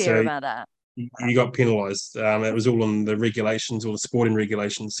no idea about that. You got penalised. It was all in the regulations, all the sporting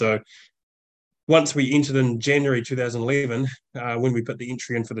regulations. So once we entered in January 2011, when we put the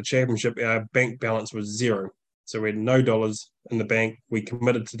entry in for the championship, our bank balance was zero. So we had no dollars in the bank. We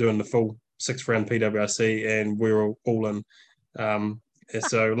committed to doing the full 6-round PWRC, and we were all in.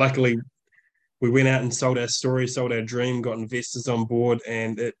 So luckily, we went out and sold our story, sold our dream, got investors on board,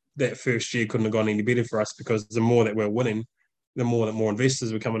 and that first year couldn't have gone any better for us, because the more that we're winning, the more that more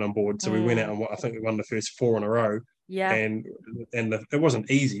investors were coming on board. So we went out and I think we won the first 4 in a row. Yeah. And it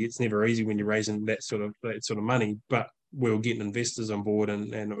wasn't easy. It's never easy when you're raising that sort of money, but we were getting investors on board,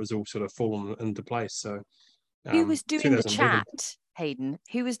 and it was all sort of falling into place. So who was doing the chat, Hayden?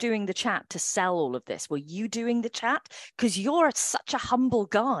 Who was doing the chat to sell all of this? Were you doing the chat? Because you're such a humble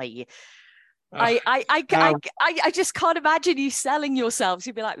guy. I just can't imagine you selling yourselves.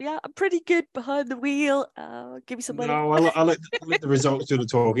 You'd be like, yeah, I'm pretty good behind the wheel. Give me some money. No, I let the results do the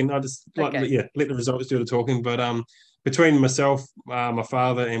talking. I just let the results do the talking. But between myself, my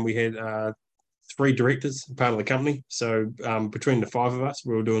father, and we had 3 directors, part of the company. So between the 5 of us,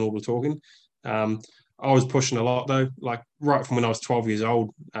 we were doing all the talking. I was pushing a lot, though, like right from when I was 12 years old,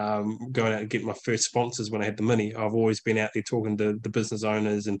 going out and getting my first sponsors when I had the money. I've always been out there talking to the business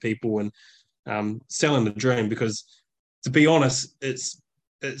owners and people, and selling the dream, because, to be honest, it's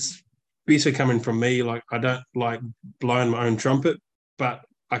better coming from me. Like, I don't like blowing my own trumpet, but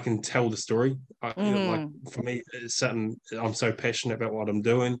I can tell the story. Like, for me, it's something I'm so passionate about what I'm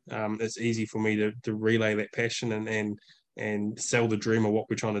doing. It's easy for me to relay that passion and sell the dream of what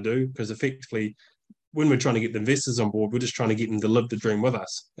we're trying to do, because effectively, when we're trying to get the investors on board, we're just trying to get them to live the dream with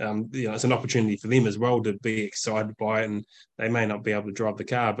us. It's an opportunity for them as well to be excited by it, and they may not be able to drive the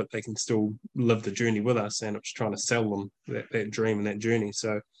car, but they can still live the journey with us, and it's trying to sell them that dream and that journey.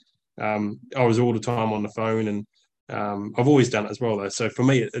 So I was all the time on the phone, and I've always done it as well, though. So for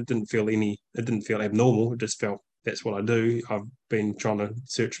me, it didn't feel abnormal. It just felt that's what I do. I've been trying to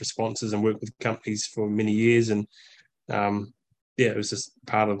search for sponsors and work with companies for many years, and it was just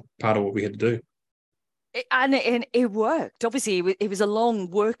part of what we had to do. And it worked. Obviously, it was a long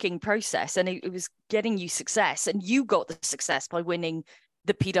working process, and it was getting you success. And you got the success by winning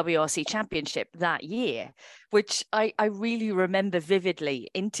the PWRC Championship that year, which I really remember vividly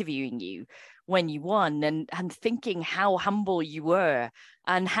interviewing you when you won, and thinking how humble you were,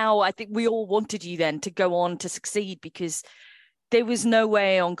 and how I think we all wanted you then to go on to succeed, because there was no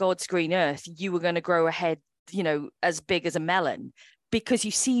way on God's green earth you were going to grow ahead, as big as a melon. because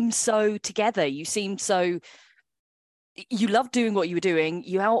you seemed so together. You loved doing what you were doing.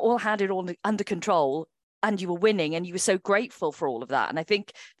 You all had it all under control, and you were winning, and you were so grateful for all of that. And I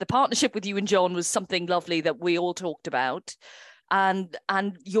think the partnership with you and John was something lovely that we all talked about. And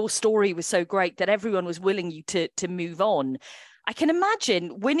your story was so great that everyone was willing you to move on. I can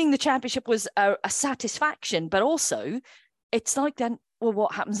imagine winning the championship was a satisfaction, but also it's like, then, well,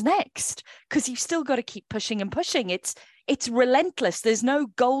 what happens next? Because you've still got to keep pushing and pushing. It's relentless. There's no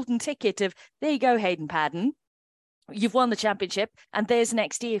golden ticket of, there you go, Hayden Paddon, you've won the championship and there's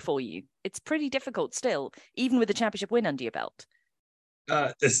next year for you. It's pretty difficult still, even with the championship win under your belt.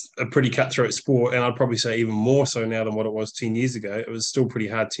 It's a pretty cutthroat sport, and I'd probably say even more so now than what it was 10 years ago. It was still pretty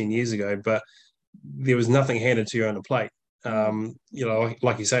hard 10 years ago, but there was nothing handed to you on a plate.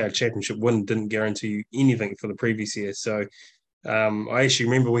 Like you say, a championship win didn't guarantee you anything for the previous year. So I actually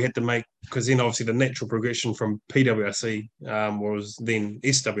remember we had to make, because then obviously the natural progression from PWRC was then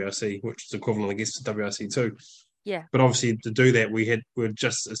SWRC, which is equivalent, I guess, to WRC2. Yeah. But obviously to do that, we'd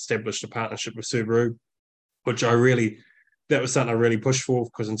just established a partnership with Subaru, which that was something I really pushed for,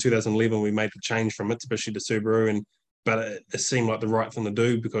 because in 2011 we made the change from Mitsubishi to Subaru, but it seemed like the right thing to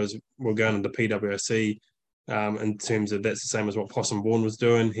do, because we're going into PWRC in terms of, that's the same as what Possum Bourne was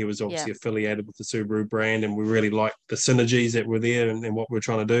doing. He was obviously affiliated with the Subaru brand, and we really liked the synergies that were there and what we were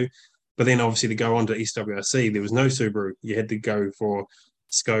trying to do. But then obviously to go on to SWRC, there was no Subaru. You had to go for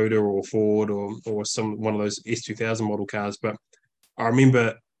Skoda or Ford or one of those S2000 model cars. But I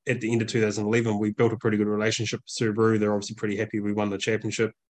remember at the end of 2011, we built a pretty good relationship with Subaru. They're obviously pretty happy we won the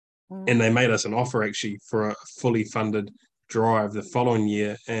championship. And they made us an offer actually for a fully funded drive the following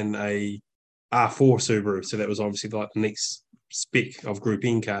year in a R4 Subaru. So that was obviously like the next spec of Group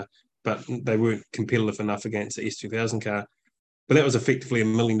N car, but they weren't competitive enough against the S2000 car. But that was effectively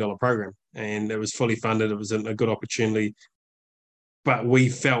 $1 million program, and it was fully funded. It was a good opportunity, but we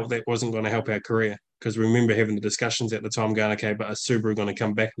felt that wasn't going to help our career, because we remember having the discussions at the time going, okay, but is Subaru going to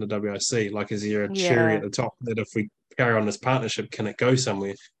come back in the WRC? Like, is there a cherry at the top that if we carry on this partnership, can it go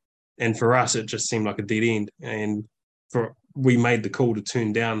somewhere? And for us, it just seemed like a dead end. And we made the call to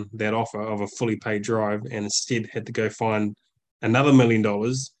turn down that offer of a fully paid drive, and instead had to go find another $1 million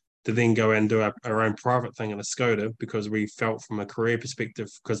to then go and do our own private thing in a Skoda, because we felt from a career perspective,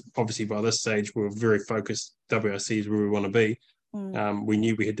 because obviously by this stage we were very focused, WRC is where we want to be. We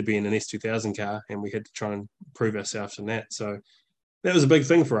knew we had to be in an S2000 car, and we had to try and prove ourselves in that. So that was a big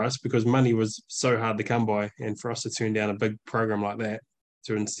thing for us, because money was so hard to come by, and for us to turn down a big program like that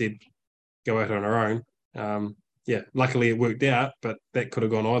to instead go out on our own. Luckily it worked out, but that could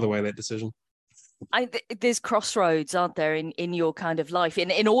have gone either way, that decision. There's crossroads, aren't there, in your kind of life,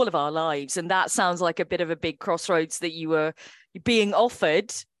 in all of our lives, and that sounds like a bit of a big crossroads, that you were being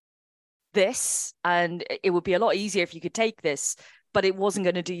offered this, and it would be a lot easier if you could take this, but it wasn't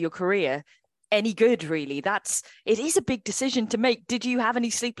going to do your career any good, really. It is a big decision to make. Did you have any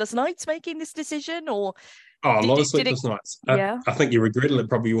sleepless nights making this decision, or a lot of sleepless nights? Yeah. I think you regretted it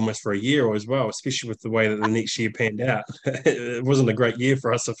probably almost for a year as well, especially with the way that the next year panned out. It wasn't a great year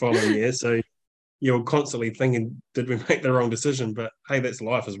for us the following year, so you're constantly thinking, did we make the wrong decision? But hey, that's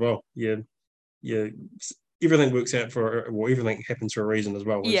life as well. Everything works out everything happens for a reason as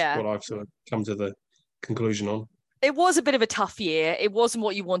well, is what I've sort of come to the conclusion on. It was a bit of a tough year. It wasn't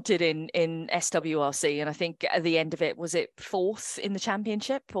what you wanted in SWRC, and I think at the end of it, was it fourth in the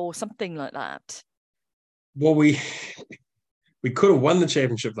championship or something like that? Well, we could have won the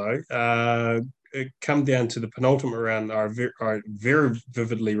championship though. It come down to the penultimate round. I very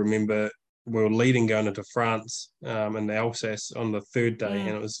vividly remember we were leading going into France in the Alsace on the third day, and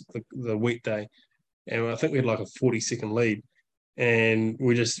it was the wet day. And I think we had like a 40-second lead, and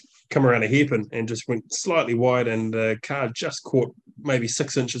we just come around a hairpin and just went slightly wide, and the car just caught maybe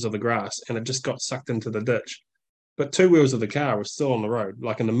 6 inches of the grass, and it just got sucked into the ditch. But 2 wheels of the car were still on the road,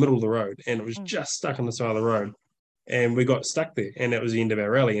 like in the middle of the road, and it was just stuck on the side of the road. And we got stuck there, and that was the end of our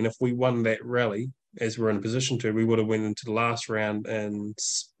rally. And if we won that rally, as we're in a position to, we would have went into the last round in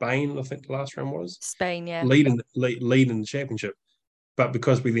Spain. I think the last round was Spain, yeah, lead in the championship. But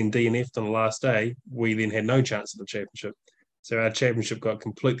because we then DNF'd on the last day, we then had no chance at the championship. So our championship got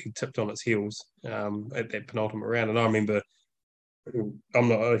completely tipped on its heels at that penultimate round. And I remember, I'm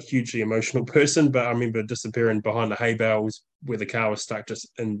not a hugely emotional person, but I remember disappearing behind the hay bales where the car was stuck, just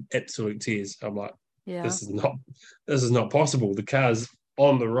in absolute tears. I'm like, this is not possible. The car's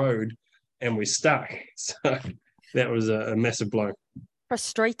on the road and we're stuck. So that was a massive blow.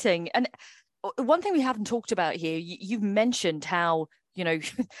 Frustrating. And one thing we haven't talked about here, you've mentioned how,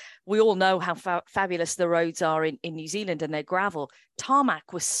 we all know how fabulous the roads are in New Zealand, and their gravel.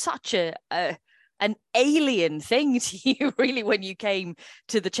 Tarmac was such a an alien thing to you, really, when you came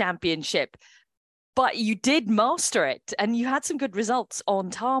to the championship. But you did master it, and you had some good results on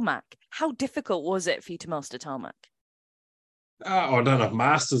tarmac. How difficult was it for you to master tarmac? I don't know if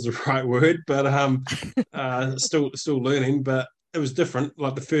master's the right word, but still learning. But it was different.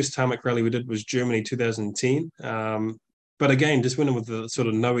 Like the first tarmac rally we did was Germany 2010. But again, just went in with the sort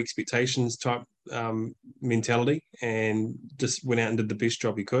of no expectations type mentality, and just went out and did the best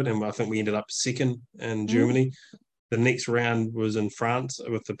job we could. And I think we ended up second in Germany. The next round was in France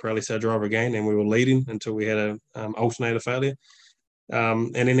with the Pirelli driver again, and we were leading until we had an alternator failure.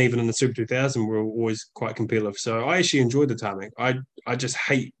 And then even in the Super 2000, we were always quite competitive. So I actually enjoyed the tarmac. I just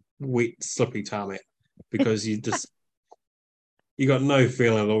hate wet, slippy tarmac because you got no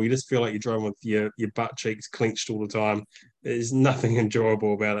feeling at all. You just feel like you're driving with your butt cheeks clenched all the time. There's nothing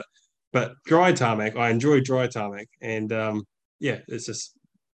enjoyable about it. But dry tarmac, I enjoy dry tarmac, and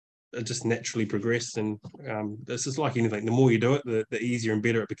it just naturally progressed, and it's just like anything. The more you do it, the easier and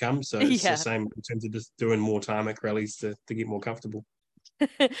better it becomes. So it's the same in terms of just doing more tarmac rallies to get more comfortable.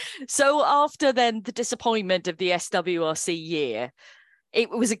 So after then the disappointment of the SWRC year,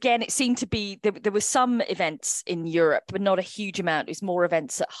 it seemed to be there were some events in Europe, but not a huge amount. It was more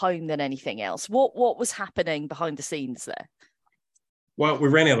events at home than anything else. What was happening behind the scenes there? Well, we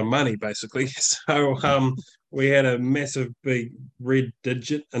ran out of money basically, so we had a massive big red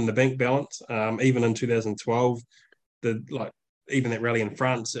digit in the bank balance. Even in 2012, even that rally in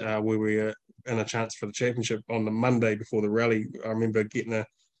France, where we were in a chance for the championship on the Monday before the rally, I remember getting an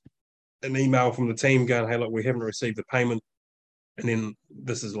email from the team going, "Hey, look, we haven't received the payment." And then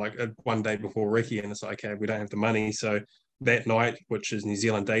this is like one day before Recce, and it's like, okay, we don't have the money. So that night, which is New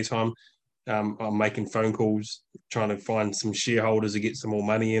Zealand daytime, I'm making phone calls, trying to find some shareholders to get some more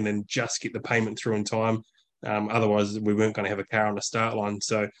money in and just get the payment through in time. Otherwise, we weren't going to have a car on the start line.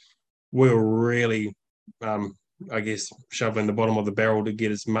 So we were really, shoveling the bottom of the barrel to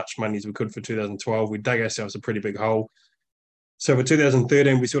get as much money as we could for 2012. We dug ourselves a pretty big hole. So for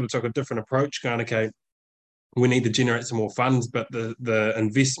 2013, we sort of took a different approach, going, okay, we need to generate some more funds, but the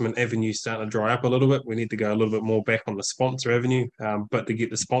investment avenue starting to dry up a little bit. We need to go a little bit more back on the sponsor avenue. But to get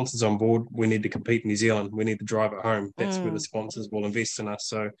the sponsors on board, we need to compete in New Zealand. We need to drive at home. That's where the sponsors will invest in us.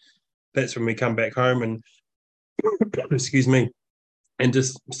 So that's when we come back home and, excuse me, and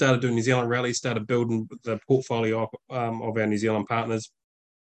just started doing New Zealand rallies, started building the portfolio of our New Zealand partners,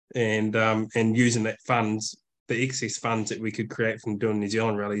 and using that funds, the excess funds that we could create from doing New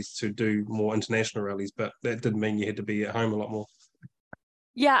Zealand rallies to do more international rallies. But that did mean you had to be at home a lot more.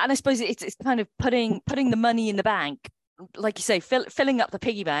 Yeah, and I suppose it's kind of putting the money in the bank, like you say, filling up the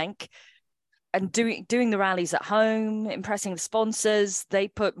piggy bank, and doing the rallies at home, impressing the sponsors. They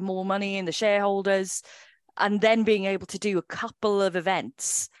put more money in, the shareholders, and then being able to do a couple of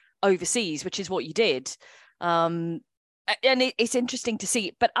events overseas, which is what you did. And it's interesting to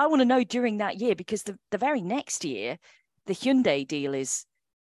see, but I want to know during that year, because the very next year, the Hyundai deal is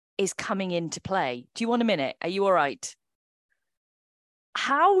coming into play. Do you want a minute? Are you all right?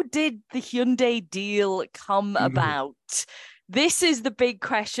 How did the Hyundai deal come about? This is the big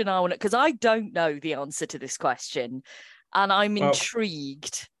question I want to, because I don't know the answer to this question, and I'm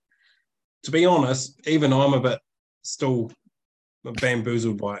intrigued. To be honest, even I'm a bit still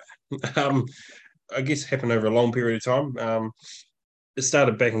bamboozled by it. I guess happened over a long period of time. It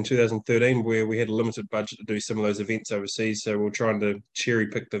started back in 2013, where we had a limited budget to do some of those events overseas. So we were trying to cherry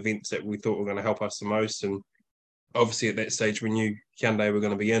pick the events that we thought were going to help us the most. And obviously at that stage, we knew Hyundai were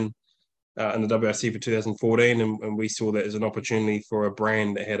going to be in the WRC for 2014. And we saw that as an opportunity for a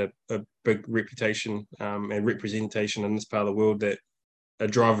brand that had a big reputation and representation in this part of the world, that a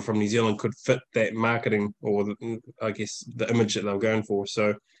driver from New Zealand could fit that marketing, or the image that they were going for.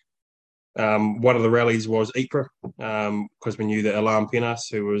 So one of the rallies was Ypres, because we knew that Alain Penas,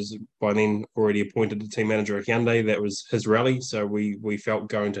 who was by then already appointed the team manager at Hyundai, that was his rally. So we felt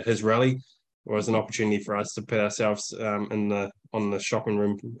going to his rally was an opportunity for us to put ourselves on the shopping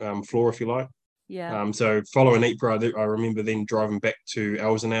room floor, if you like. Yeah. So following Ypres, I remember then driving back to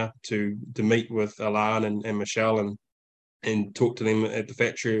Elsenau to meet with Alain and Michelle and talk to them at the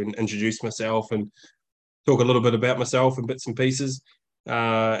factory and introduce myself and talk a little bit about myself and bits and pieces.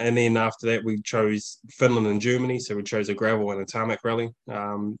 And then after that, we chose Finland and Germany. So we chose a gravel and a tarmac rally.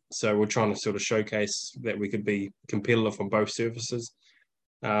 So we're trying to sort of showcase that we could be competitive on both surfaces,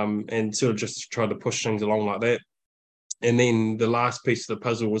 and sort of just try to push things along like that. And then the last piece of the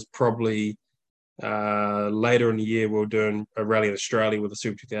puzzle was probably later in the year. We were doing a rally in Australia with a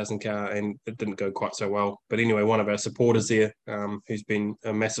Super 2000 car, and it didn't go quite so well. But anyway, one of our supporters there, who's been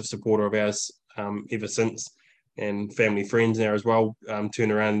a massive supporter of ours ever since, and family friends now as well,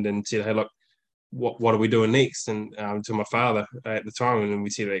 turned around and said, "Hey, look, what are we doing next? And to my father at the time, and then we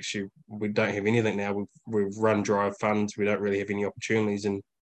said, actually, we don't have anything now. We've run dry funds. We don't really have any opportunities. And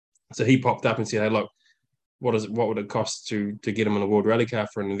so he popped up and said, hey, look, what would it cost to get him in a World Rally Car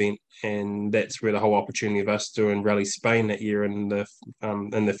for an event? And that's where the whole opportunity of us doing Rally Spain that year and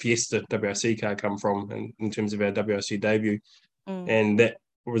the Fiesta WRC car come from, in terms of our WRC debut. And that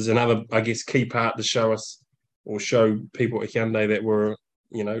was another, I guess, key part to show us, or show people at Hyundai that were,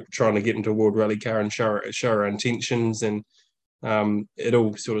 trying to get into a World Rally Car and show our intentions. And it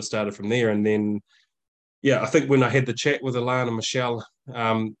all sort of started from there. And then, I think when I had the chat with Alain and Michelle,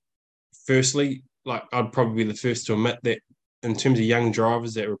 firstly, like, I'd probably be the first to admit that in terms of young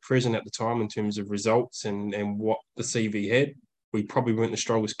drivers that were present at the time, in terms of results and what the CV had, we probably weren't the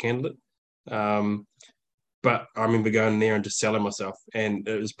strongest candidate. But I remember going there and just selling myself, and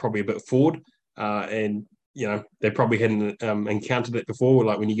it was probably a bit forward. And they probably hadn't encountered it before.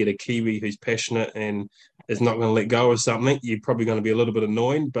 Like, when you get a Kiwi who's passionate and is not going to let go of something, you're probably going to be a little bit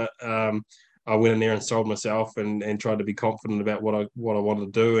annoyed. But I went in there and sold myself and tried to be confident about what I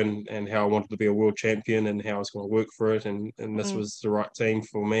wanted to do and how I wanted to be a world champion and how I was going to work for it. And this was the right team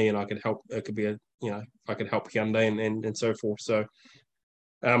for me, and I could help. It could be I could help Hyundai and so forth. So,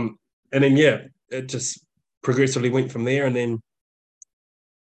 and then it just progressively went from there. And then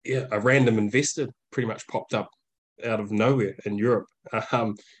a random investor pretty much popped up out of nowhere in Europe.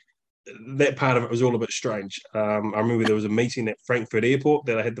 That part of it was all a bit strange. I remember there was a meeting at Frankfurt Airport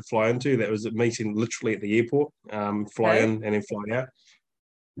that I had to fly into. That was a meeting literally at the airport, fly in and then fly out.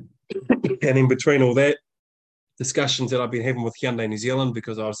 And in between all that, discussions that I've been having with Hyundai New Zealand,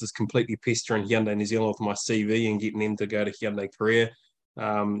 because I was just completely pestering Hyundai New Zealand with my CV and getting them to go to Hyundai Korea.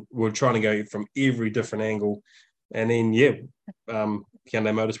 We're trying to go from every different angle. And then,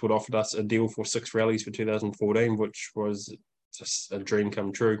 Hyundai Motorsport offered us a deal for 6 rallies for 2014, which was just a dream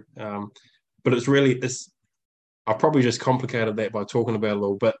come true. But I probably just complicated that by talking about it a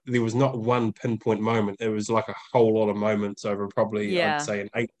little bit. There was not one pinpoint moment. It was like a whole lot of moments over probably, I'd say,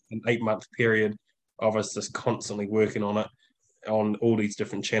 an 8-month period of us just constantly working on it, on all these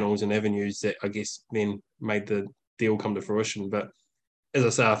different channels and avenues that I guess then made the deal come to fruition. But as I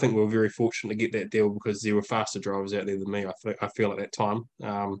say, I think we were very fortunate to get that deal because there were faster drivers out there than me, I feel at that time,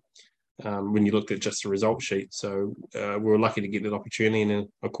 when you looked at just the result sheet. So we were lucky to get that opportunity. And then,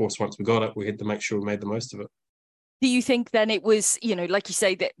 of course, once we got it, we had to make sure we made the most of it. Do you think then it was, like you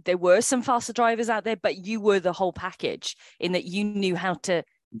say, that there were some faster drivers out there, but you were the whole package in that you knew how to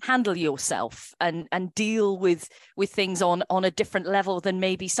handle yourself and deal with things on a different level than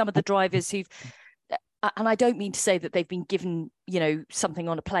maybe some of the drivers who've, and I don't mean to say that they've been given, something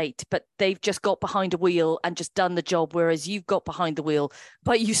on a plate, but they've just got behind a wheel and just done the job. Whereas you've got behind the wheel,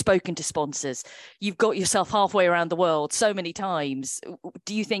 but you've spoken to sponsors. You've got yourself halfway around the world so many times.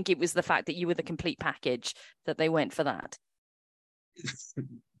 Do you think it was the fact that you were the complete package that they went for that?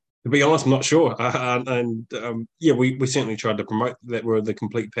 To be honest, I'm not sure. We certainly tried to promote that we're the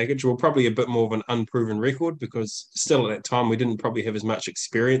complete package. We're probably a bit more of an unproven record because still at that time we didn't probably have as much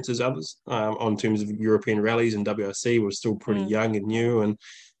experience as others on terms of European rallies, and WRC was still pretty young and new, and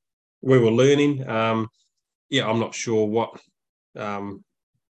we were learning. I'm not sure what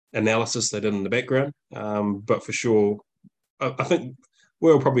analysis they did in the background, but for sure, I think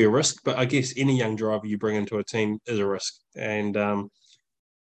we were probably a risk. But I guess any young driver you bring into a team is a risk, and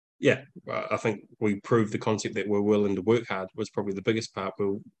I think we proved the concept that we're willing to work hard was probably the biggest part.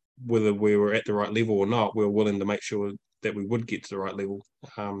 Whether we were at the right level or not, we were willing to make sure that we would get to the right level.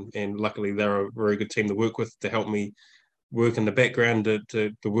 And luckily, they're a very good team to work with to help me work in the background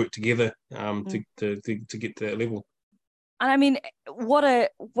to work together to get to that level. And I mean, what a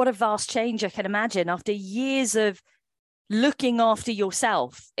vast change I can imagine after years of looking after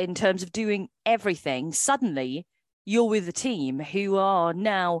yourself in terms of doing everything. Suddenly, you're with a team who are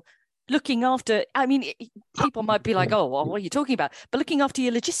now looking after, I mean, people might be like, oh, well, what are you talking about? But looking after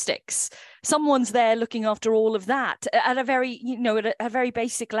your logistics. Someone's there looking after all of that at a very, at a very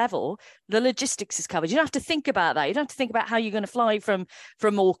basic level. The logistics is covered. You don't have to think about that. You don't have to think about how you're going to fly from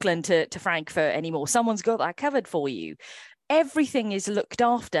Auckland to Frankfurt anymore. Someone's got that covered for you. Everything is looked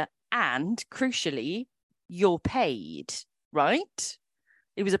after, and crucially, you're paid, right?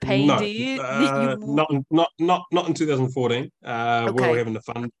 It was a paid deal. Not in 2014. Okay. We're having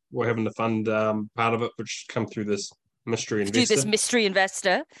the fund part of it, which come through this mystery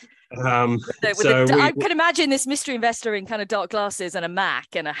investor. I can imagine this mystery investor in kind of dark glasses and a Mac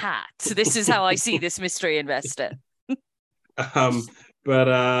and a hat. So this is how I see this mystery investor. So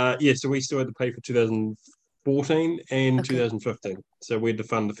we still had to pay for 2014 and 2015. So we had to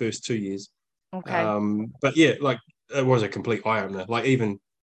fund the first 2 years. Okay. It was a complete eye-opener. Like, even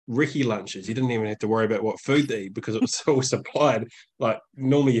recce lunches. You didn't even have to worry about what food to eat because it was all supplied. Like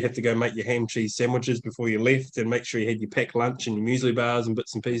normally you have to go make your ham cheese sandwiches before you left and make sure you had your packed lunch and your muesli bars and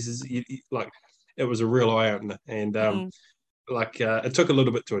bits and pieces. Like it was a real eye opener. And it took a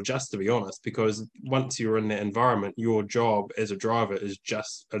little bit to adjust, to be honest, because once you're in that environment, your job as a driver is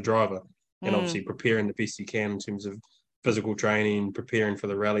just a driver. And obviously preparing the best you can in terms of physical training, preparing for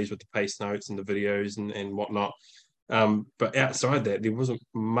the rallies with the pace notes and the videos and whatnot. But outside that, there wasn't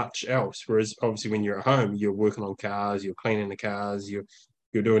much else. Whereas obviously when you're at home, you're working on cars, you're cleaning the cars, you're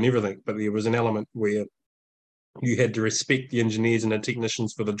doing everything. But there was an element where you had to respect the engineers and the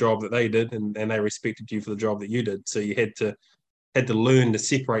technicians for the job that they did, and they respected you for the job that you did. So you had to learn to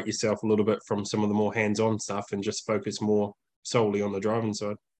separate yourself a little bit from some of the more hands-on stuff and just focus more solely on the driving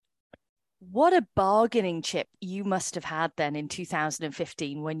side. What a bargaining chip you must have had then in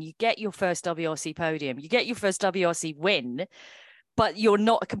 2015 when you get your first WRC podium, you get your first WRC win, but you're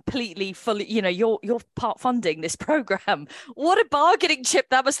not completely fully, you're part funding this program. What a bargaining chip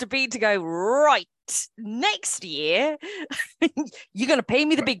that must have been to go, right, next year, you're going to pay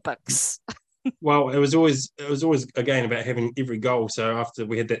me the big bucks. Well, it was always again about having every goal. So after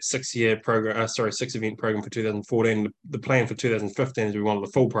we had that 6-event program for 2014, the plan for 2015 is we wanted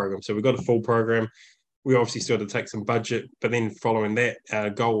a full program. So we got a full program. We obviously still had to take some budget, but then following that, our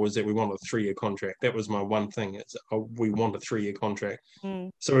goal was that we wanted a 3-year contract. That was my one thing. We want a 3-year contract.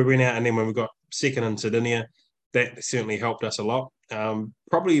 So we went out, and then when we got second in Sardinia, that certainly helped us a lot.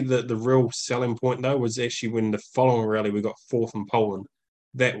 Probably the real selling point though was actually when the following rally we got 4th in Poland.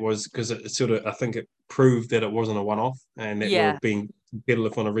 That was because it sort of, I think it proved that it wasn't a one-off and that we were being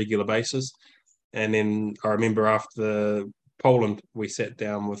competitive on a regular basis. And then I remember after Poland, we sat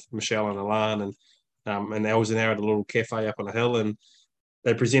down with Michelle and Alan and I was in there at a little cafe up on a hill, and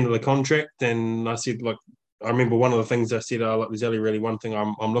they presented a contract, and I said, look, I remember one of the things I said, there's only really one thing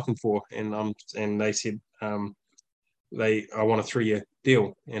I'm looking for, and they said I want a 3-year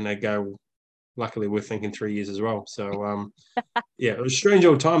deal, and they go, luckily we're thinking 3 years as well. So it was a strange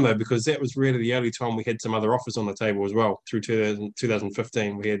old time though, because that was really the only time we had some other offers on the table as well. Through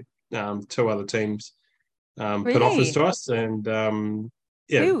 2015, we had 2 other teams put offers to us, and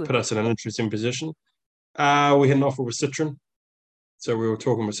put us in an interesting position. We had an offer with Citroen, so we were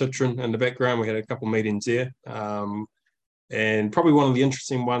talking with Citroen in the background. We had a couple of meetings there, and probably one of the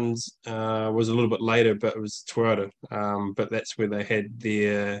interesting ones was a little bit later, but it was Toyota. But that's where they had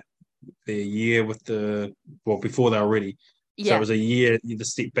their year with before they were ready. So it was a year to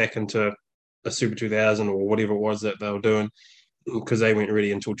step back into a Super 2000 or whatever it was that they were doing, because they weren't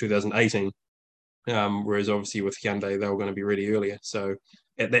ready until 2018. Whereas obviously with Hyundai, they were going to be ready earlier. So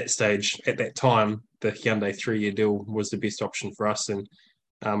at that stage, at that time, the Hyundai 3-year deal was the best option for us. And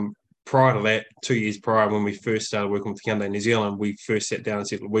prior to that, 2 years prior, when we first started working with Hyundai New Zealand, we first sat down and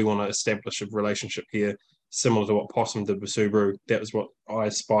said, we want to establish a relationship here similar to what Possum did with Subaru. That was what I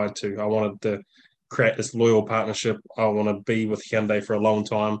aspired to. I wanted to create this loyal partnership. I want to be with Hyundai for a long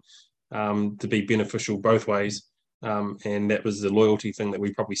time, to be beneficial both ways. And that was the loyalty thing that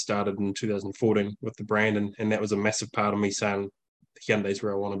we probably started in 2014 with the brand. And that was a massive part of me saying Hyundai's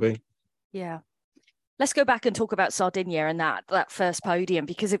where I want to be. Yeah. Let's go back and talk about Sardinia and that first podium,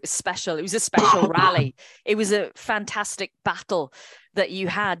 because it was special. It was a special rally. It was a fantastic battle that you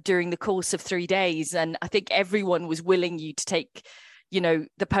had during the course of 3 days. And I think everyone was willing you to take,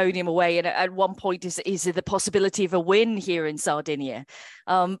 the podium away. And at one point, is there the possibility of a win here in Sardinia?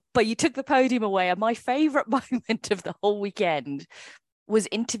 But you took the podium away. And my favorite moment of the whole weekend was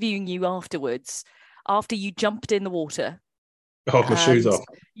interviewing you afterwards, after you jumped in the water. Oh, my shoes off.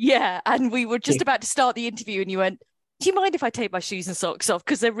 Yeah, and we were just about to start the interview, and you went, do you mind if I take my shoes and socks off,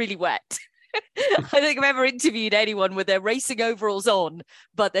 because they're really wet? I think I've ever interviewed anyone with their racing overalls on,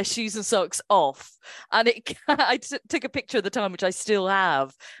 but their shoes and socks off. And I took a picture at the time, which I still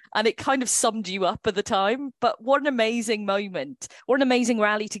have, and it kind of summed you up at the time. But what an amazing moment. What an amazing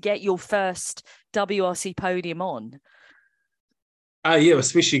rally to get your first WRC podium on. Yeah,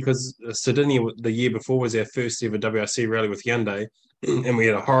 especially because Sardinia the year before was our first ever WRC rally with Hyundai, and we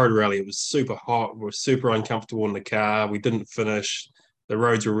had a horrid rally. It was super hot. We were super uncomfortable in the car. We didn't finish. The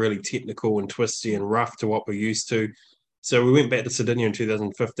roads were really technical and twisty and rough to what we're used to. So we went back to Sardinia in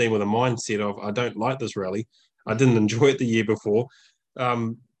 2015 with a mindset of, I don't like this rally. I didn't enjoy it the year before.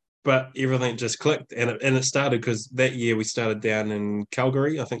 But everything just clicked, and it started because that year we started down in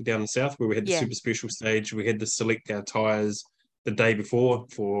Calgary, I think down in south, where we had the super special stage. We had to select our tyres the day before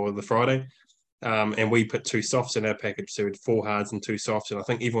for the Friday, and we put 2 softs in our package, so we had 4 hards and 2 softs, and I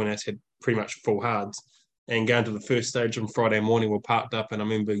think everyone else had pretty much full hards. And going to the first stage on Friday morning, we're parked up, and I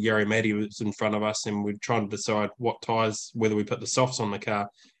remember Yari Matty was in front of us, and we're trying to decide what tyres, whether we put the softs on the car.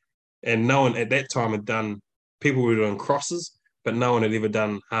 And no one at that time had done, people were doing crosses, but no one had ever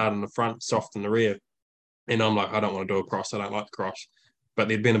done hard in the front, soft in the rear. And I'm like, I don't want to do a cross. I don't like the cross. But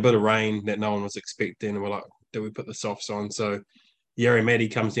there'd been a bit of rain that no one was expecting. And we're like, do we put the softs on? So Yari Maddie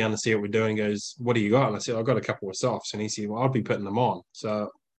comes down to see what we're doing, goes, what do you got? And I said, I've got a couple of softs. And he said, well, I'd be putting them on. So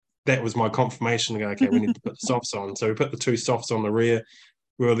that was my confirmation to go, okay, we need to put the softs on. So we put the 2 softs on the rear.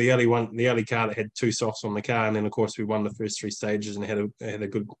 We were the only car that had 2 softs on the car. And then, of course, we won the first 3 stages and had a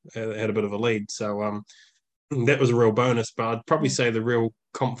bit of a lead. So that was a real bonus. But I'd probably say the real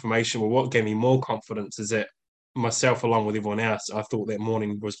confirmation, or what gave me more confidence, is that myself, along with everyone else, I thought that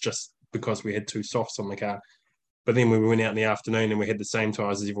morning was just because we had 2 softs on the car. But then when we went out in the afternoon and we had the same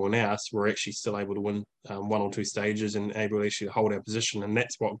tyres as everyone else, we're actually still able to win 1 or 2 stages and able to actually hold our position. And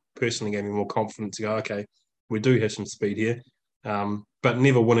that's what personally gave me more confidence to go, okay, we do have some speed here. But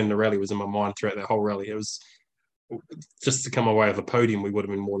never winning the rally was in my mind throughout that whole rally. It was just to come away with a podium, we would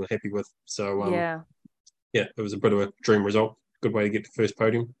have been more than happy with. So, yeah, it was a bit of a dream result. Good way to get the first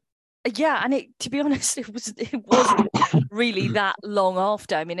podium. Yeah, and to be honest, it wasn't really that long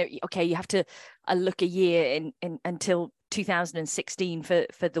after. I mean, okay, you have to look a year in until 2016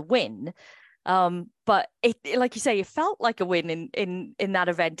 for the win, but it, like you say, it felt like a win in that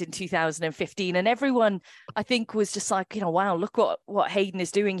event in 2015, and everyone, I think, was just like, wow, look what Hayden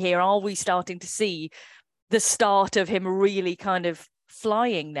is doing here. Are we starting to see the start of him really kind of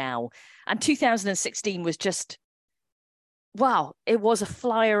flying now? And 2016 was just, wow, it was a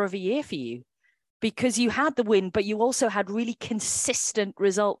flyer of a year for you, because you had the win, but you also had really consistent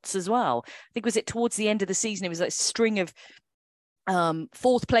results as well. I think, was it towards the end of the season, it was like a string of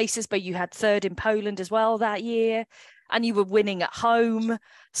 4th places, but you had 3rd in Poland as well that year, and you were winning at home.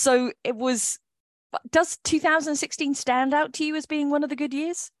 So it was, does 2016 stand out to you as being one of the good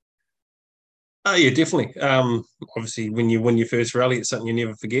years? Oh, yeah, definitely. Obviously, when you win your first rally, it's something you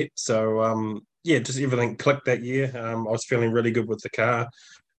never forget. So, yeah, just everything clicked that year. I was feeling really good with the car.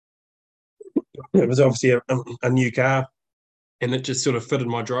 It was obviously a new car, and it just sort of fitted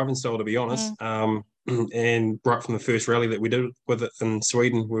my driving style, to be honest. And right from the first rally that we did with it in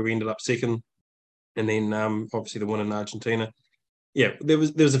Sweden, where we ended up 2nd, and then obviously the win in Argentina. Yeah, there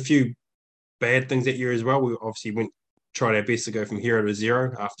was a few bad things that year as well. We obviously tried our best to go from hero to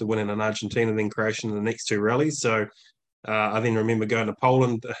zero after winning in Argentina, then crashing in the next 2 rallies. So I then remember going to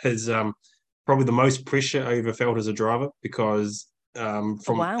Poland as probably the most pressure I ever felt as a driver, because from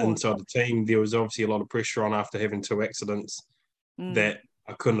inside the team, there was obviously a lot of pressure on after having 2 accidents that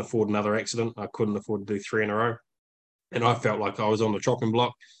I couldn't afford another accident. I couldn't afford to do 3 in a row. And I felt like I was on the chopping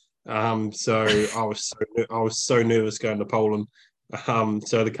block. So I was so nervous going to Poland.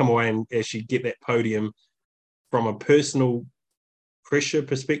 So to come away and actually get that podium from a personal pressure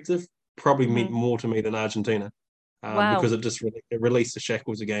perspective probably meant more to me than Argentina. Because it just it released the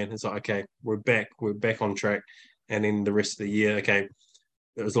shackles again. It's like, okay, we're back on track. And then the rest of the year, okay,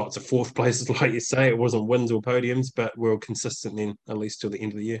 there was lots of 4th places, like you say. It wasn't wins or podiums, but we were consistent then, at least till the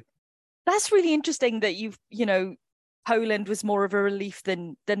end of the year. That's really interesting that Poland was more of a relief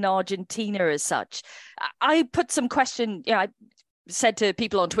than Argentina as such. I put some question, I said to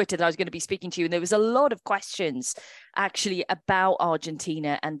people on Twitter that I was going to be speaking to you, and there was a lot of questions actually about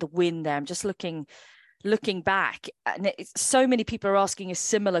Argentina and the win there. I'm just looking back, and so many people are asking a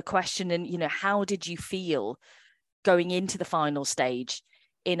similar question. And, how did you feel going into the final stage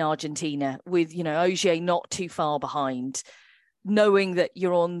in Argentina with, Ogier not too far behind, knowing that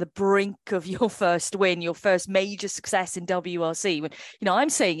you're on the brink of your first win, your first major success in WRC? When,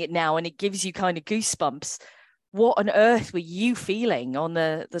 I'm saying it now and it gives you kind of goosebumps. What on earth were you feeling on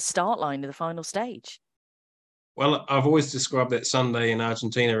the start line of the final stage? Well, I've always described that Sunday in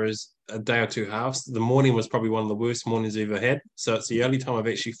Argentina as a day or 2 halves. The morning was probably one of the worst mornings I've ever had. So it's the only time I've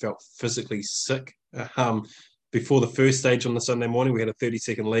actually felt physically sick. Before the first stage on the Sunday morning, we had a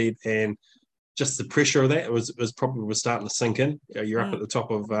 30-second lead, and just the pressure of that was starting to sink in. You're up at the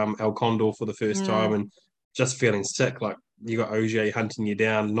top of El Condor for the first time, and just feeling sick. Like, you got Ogier hunting you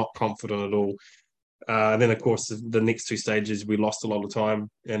down, not confident at all. And then, of course, the next 2 stages, we lost a lot of time.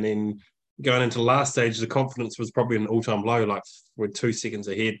 And then going into the last stage, the confidence was probably an all-time low. Like, we're 2 seconds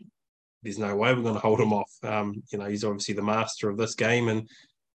ahead. There's no way we're going to hold him off. He's obviously the master of this game,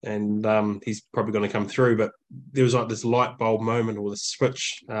 and he's probably going to come through. But there was like this light bulb moment, or the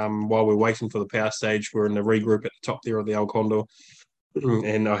switch, while we're waiting for the power stage. We're in the regroup at the top there of the El Condor,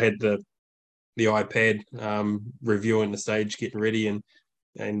 and I had the iPad reviewing the stage, getting ready, and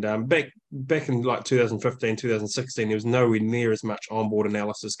back in like 2015, 2016, there was nowhere near as much onboard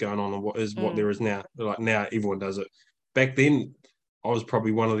analysis going on what there is now. Like, now everyone does it. Back then, I was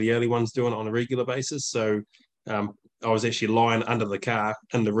probably one of the early ones doing it on a regular basis. So I was actually lying under the car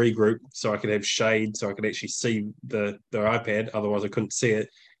in the regroup so I could have shade, so I could actually see the iPad. Otherwise, I couldn't see it.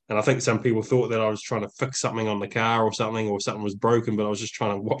 And I think some people thought that I was trying to fix something on the car or something was broken, but I was just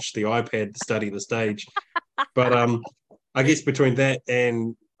trying to watch the iPad to study the stage. But I guess between that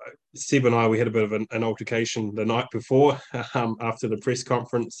and Seb and I, we had a bit of an altercation the night before after the press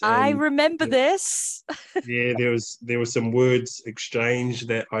conference. And, I remember this. Yeah, there was some words exchanged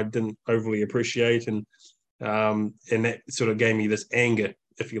that I didn't overly appreciate, and that sort of gave me this anger,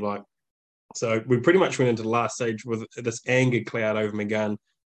 if you like. So we pretty much went into the last stage with this anger cloud over me going,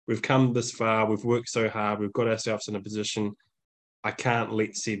 we've come this far, we've worked so hard, we've got ourselves in a position, I can't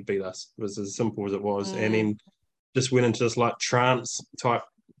let Seb beat us. It was as simple as it was. And then just went into this like trance type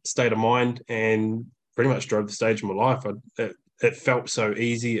state of mind and pretty much drove the stage of my life. It felt so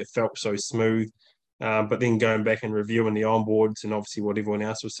easy, it felt so smooth. But then going back and reviewing the onboards and obviously what everyone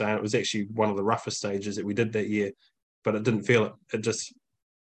else was saying, it was actually one of the roughest stages that we did that year, but it didn't feel it. It just,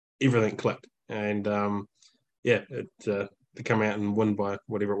 everything clicked. And to come out and win by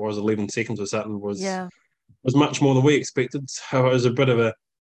whatever it was, 11 seconds or something was much more than we expected. So it was a bit of a,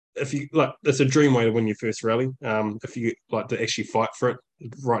 if you like, it's a dream way to win your first rally. If you like to actually fight for it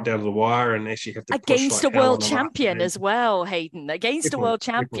right down to the wire and actually have to against push a world champion as well, Hayden, against a world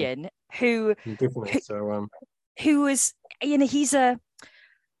champion who is, you know,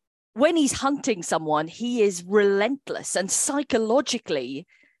 when he's hunting someone, he is relentless, and psychologically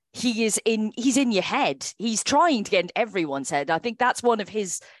he's in your head. He's trying to get into everyone's head. I think that's one of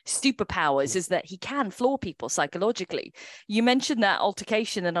his superpowers, is that he can floor people psychologically. You mentioned that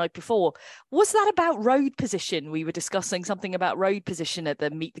altercation the night before. Was that about road position? We were discussing something about road position at the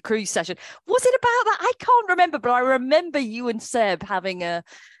Meet the Crew session. Was it about that? I can't remember, but I remember you and Seb having a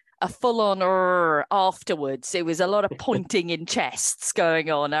full-on afterwards. It was a lot of pointing in chests going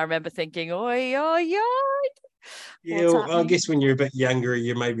on. I remember thinking, oi, oi, oi. Yeah, well, I guess when you're a bit younger,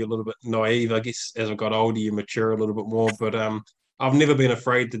 you're maybe a little bit naive. I guess as I got older, you mature a little bit more. But I've never been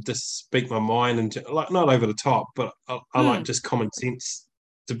afraid to just speak my mind and like not over the top, but I like just common sense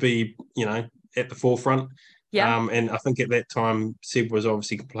to be, you know, at the forefront. Yeah. And I think at that time, Seb was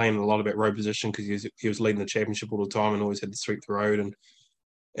obviously complaining a lot about road position because he was leading the championship all the time and always had to sweep the road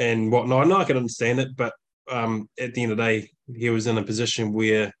and whatnot. And I can understand it, but at the end of the day, he was in a position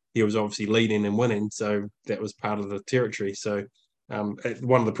where he was obviously leading and winning, so that was part of the territory. So at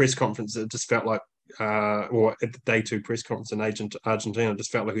one of the press conferences, it just felt like, or at the day 2 press conference in Argentina, it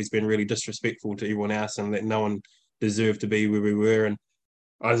just felt like he's been really disrespectful to everyone else and that no one deserved to be where we were. And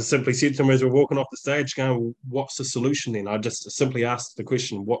I simply said to him as we're walking off the stage, going, well, what's the solution then? I just simply asked the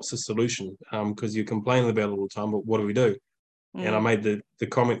question, what's the solution? Because you're complaining about it all the time, but what do we do? And I made the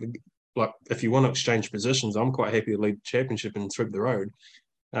comment, like, if you want to exchange positions, I'm quite happy to lead the championship and sweep the road.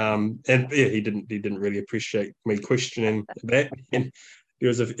 And yeah, he didn't really appreciate me questioning that. And there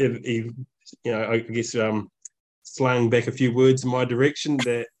was he you know, I guess slang back a few words in my direction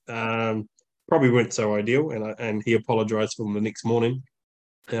that probably weren't so ideal. And he apologized for them the next morning.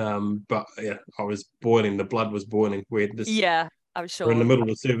 But yeah, I was boiling. The blood was boiling. I'm sure. We're in the middle of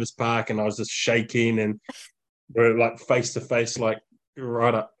the service park, and I was just shaking, and we're like face to face, like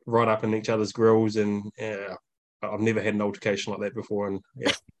right up in each other's grills, and yeah. I've never had an altercation like that before, and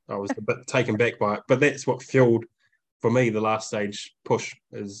yeah, I was a bit taken back by it. But that's what fueled for me the last stage push,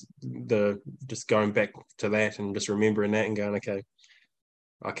 is the just going back to that and just remembering that and going, okay,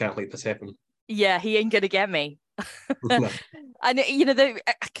 I can't let this happen. Yeah, he ain't gonna get me. No. And you know,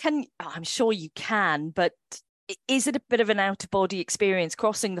 I'm sure you can, but is it a bit of an out-of-body experience,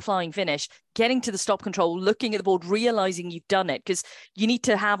 crossing the flying finish, getting to the stop control, looking at the board, realizing you've done it? Because you need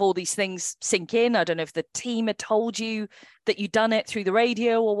to have all these things sink in. I don't know if the team had told you that you'd done it through the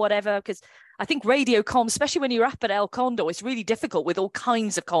radio or whatever, because I think radio comms, especially when you're up at El Condo, it's really difficult with all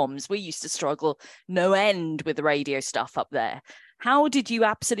kinds of comms. We used to struggle no end with the radio stuff up there. How did you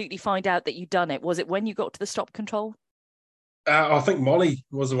absolutely find out that you'd done it? Was it when you got to the stop control? I think Molly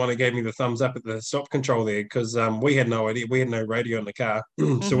was the one who gave me the thumbs up at the stop control there, because we had no idea. We had no radio in the car,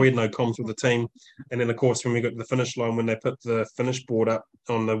 so we had no comms with the team. And then, of course, when we got to the finish line, when they put the finish board up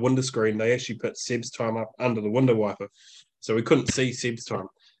on the window screen, they actually put Seb's time up under the window wiper. So we couldn't see Seb's time.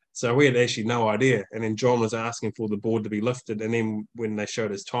 So we had actually no idea. And then John was asking for the board to be lifted. And then when they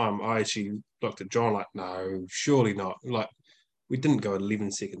showed his time, I actually looked at John like, no, surely not. Like, we didn't go 11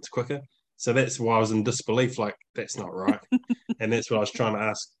 seconds quicker. So that's why I was in disbelief, like, that's not right. And that's what I was trying to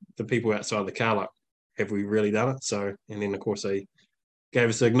ask the people outside the car, like, have we really done it? So, and then, of course, they gave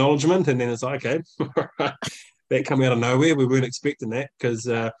us the acknowledgement, and then it's like, okay, that came out of nowhere. We weren't expecting that, because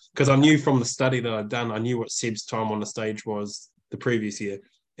I knew from the study that I'd done, I knew what Seb's time on the stage was the previous year.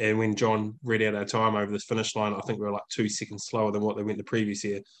 And when John read out our time over this finish line, I think we were like 2 seconds slower than what they went the previous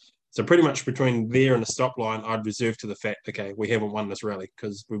year. So pretty much between there and the stop line, I'd reserve to the fact, okay, we haven't won this rally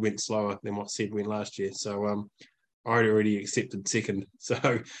because we went slower than what Sid went last year. So I'd already accepted second.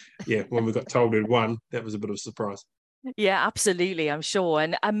 So yeah, when we got told we'd won, that was a bit of a surprise. Yeah, absolutely, I'm sure.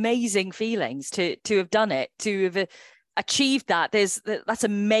 And amazing feelings to have done it, to have achieved that. That's a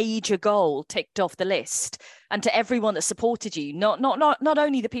major goal ticked off the list. And to everyone that supported you, not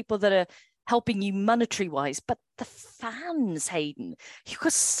only the people that are helping you monetary wise, but the fans, Hayden. You've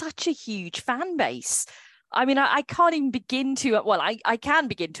got such a huge fan base. I mean, I can't even begin to, well, I can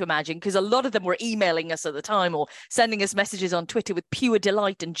begin to imagine, because a lot of them were emailing us at the time or sending us messages on Twitter with pure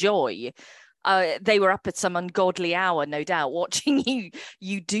delight and joy. They were up at some ungodly hour, no doubt, watching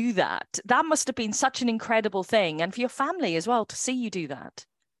you do that. That must have been such an incredible thing. And for your family as well, to see you do that.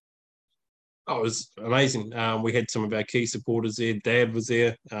 Oh, it was amazing. We had some of our key supporters there. Dad was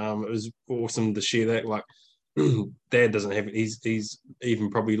there. It was awesome to share that. Like, Dad doesn't have it. He's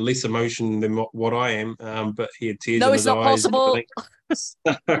even probably less emotion than what I am. But he had tears in his eyes. No, it's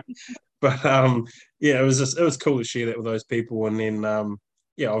not possible. But yeah, it was cool to share that with those people. And then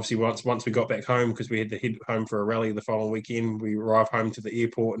yeah, obviously once we got back home, because we had to head home for a rally the following weekend, we arrived home to the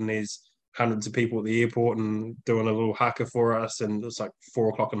airport, and there's hundreds of people at the airport and doing a little haka for us, and it's like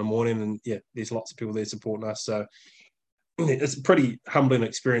 4:00 in the morning, and yeah, there's lots of people there supporting us. So it's a pretty humbling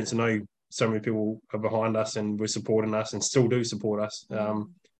experience to know so many people are behind us and we're supporting us and still do support us.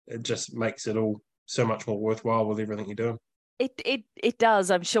 It just makes it all so much more worthwhile with everything you're doing. It does,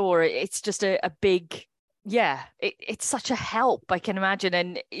 I'm sure. It's just a big, yeah, it's such a help, I can imagine.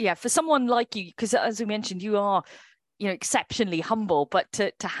 And yeah, for someone like you, because as we mentioned, you are, exceptionally humble, but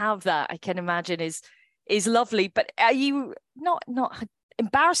to have that, I can imagine is lovely. But are you not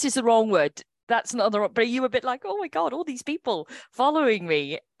embarrassed is the wrong word. That's not the wrong, but are you a bit like, oh my God, all these people following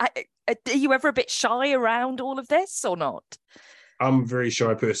me? Are you ever a bit shy around all of this or not? I'm a very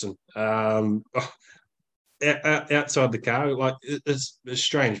shy person. Outside the car, like it's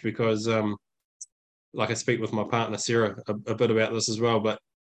strange because like I speak with my partner Sarah a bit about this as well, but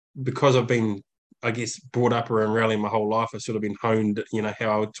because I've been, I guess, brought up around rallying my whole life, I've sort of been honed, how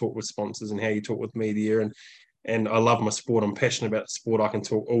I would talk with sponsors and how you talk with media, and I love my sport. I'm passionate about the sport. I can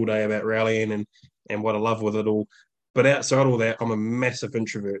talk all day about rallying and what I love with it all. But outside all that, I'm a massive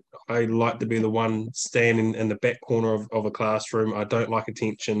introvert. I like to be the one standing in the back corner of a classroom. I don't like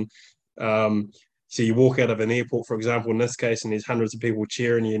attention. So you walk out of an airport, for example, in this case, and there's hundreds of people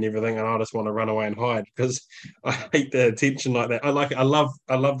cheering you and everything, and I just want to run away and hide because I hate the attention like that. I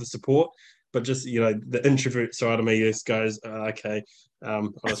love the support, but just the introvert side of me just goes, okay, I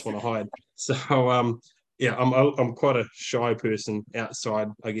just want to hide. So yeah, I'm quite a shy person outside,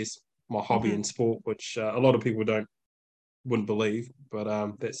 I guess, my hobby in sport, which a lot of people wouldn't believe,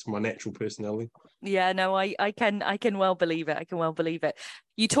 but that's my natural personality. Yeah, no, I can well believe it. I can well believe it.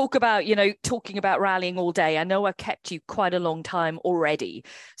 You talk about, talking about rallying all day. I know I've kept you quite a long time already,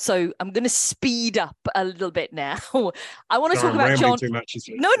 so I'm going to speed up a little bit now. I want to talk about John. Too much,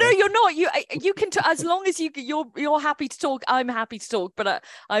 no, you're not. You can as long as you're happy to talk. I'm happy to talk, but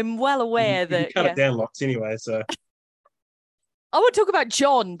I'm well aware that you cut it down lots anyway. So I want to talk about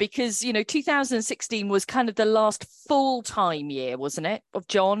John because 2016 was kind of the last full-time year, wasn't it, of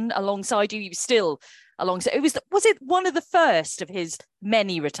John alongside you? He was still alongside. Was it one of the first of his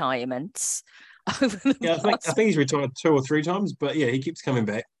many retirements? I think he's retired 2 or 3 times, but yeah, he keeps coming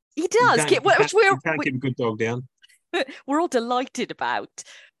back. He does. You can't keep a good dog down. We're all delighted about.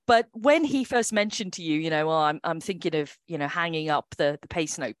 But when he first mentioned to you, I'm thinking of hanging up the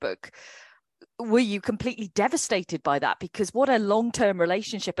pace notebook. Were you completely devastated by that? Because what a long-term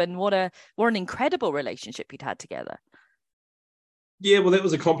relationship and what an incredible relationship you'd had together. Yeah, well, that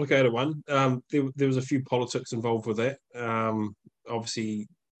was a complicated one. There was a few politics involved with that. Obviously,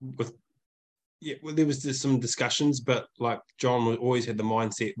 there was just some discussions, but like John always had the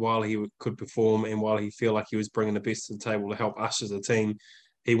mindset while he could perform and while he felt like he was bringing the best to the table to help us as a team,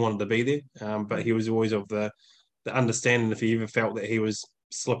 he wanted to be there. But he was always of the understanding if he ever felt that he was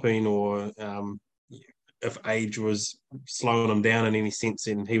slipping or if age was slowing him down in any sense,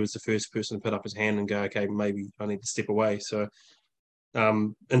 then he was the first person to put up his hand and go, okay, maybe I need to step away. So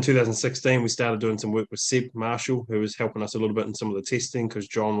in 2016 we started doing some work with Seb Marshall, who was helping us a little bit in some of the testing because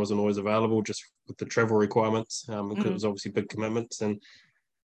John wasn't always available just with the travel requirements, because it was obviously big commitments, and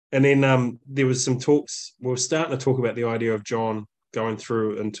then there was some talks. We were starting to talk about the idea of John going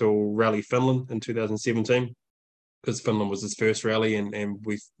through until Rally Finland in 2017, because Finland was his first rally, and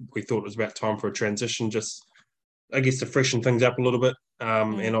we thought it was about time for a transition, just I guess to freshen things up a little bit.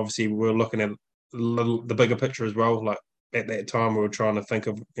 And obviously we're looking at the bigger picture as well. Like at that time we were trying to think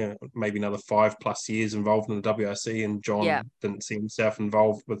of maybe another 5+ years involved in the WRC, and John didn't see himself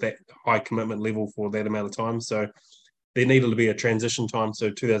involved with that high commitment level for that amount of time. So there needed to be a transition time. So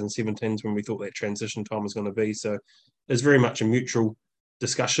 2017 is when we thought that transition time was going to be. So it's very much a mutual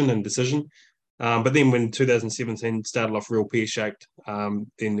discussion and decision. But then when 2017 started off real pear-shaped, then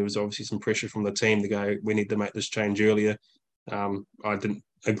there was obviously some pressure from the team to go, we need to make this change earlier. I didn't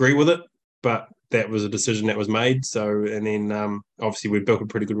agree with it, but that was a decision that was made. So, and then obviously we built a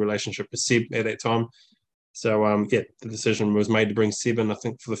pretty good relationship with Seb at that time. So, the decision was made to bring Seb in, I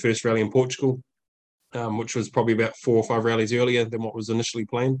think, for the first rally in Portugal, which was probably about 4 or 5 rallies earlier than what was initially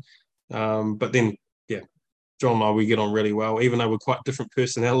planned. But then, John and I, we get on really well, even though we're quite different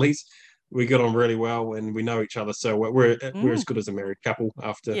personalities. We get on really well and we know each other. So we're as good as a married couple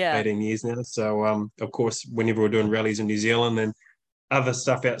after 18 years now. So, of course, whenever we're doing rallies in New Zealand and other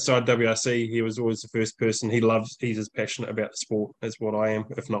stuff outside WRC, he was always the first person. He's as passionate about the sport as what I am,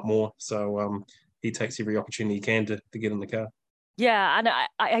 if not more. So he takes every opportunity he can to get in the car. Yeah, and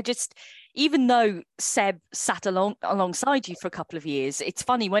I just, even though Seb sat alongside you for a couple of years, it's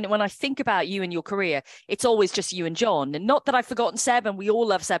funny when I think about you and your career, it's always just you and John. And not that I've forgotten Seb, and we all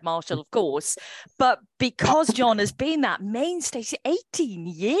love Seb Marshall, of course, but because John has been that mainstay 18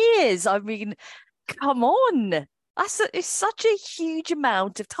 years, I mean, come on. It's such a huge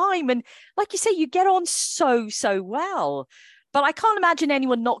amount of time. And like you say, you get on so well. But I can't imagine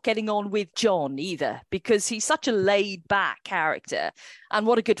anyone not getting on with John either, because he's such a laid-back character. And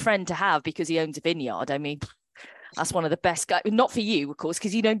what a good friend to have, because he owns a vineyard. I mean, that's one of the best guys. Not for you, of course,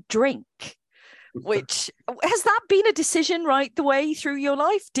 because you don't drink. Which, has that been a decision right the way through your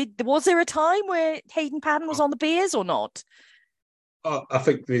life? Was there a time where Hayden Paddon was on the beers or not? I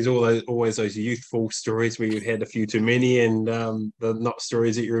think there's always those youthful stories where you had a few too many, and the not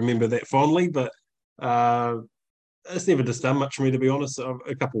stories that you remember that fondly. But it's never just done much for me, to be honest.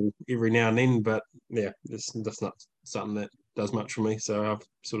 A couple every now and then, but that's not something that does much for me. So I've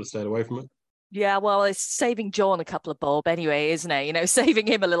sort of stayed away from it. Yeah, well, it's saving John a couple of bob anyway, isn't it? Saving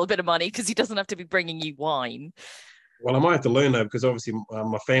him a little bit of money because he doesn't have to be bringing you wine. Well, I might have to learn though, because obviously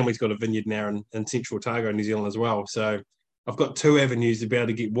my family's got a vineyard now in Central Otago, New Zealand as well. So I've got 2 avenues to be able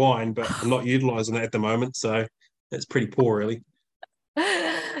to get wine, but I'm not utilising it at the moment. So it's pretty poor, really.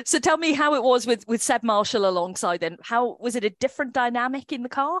 So tell me how it was with Seb Marshall alongside then. How was it a different dynamic in the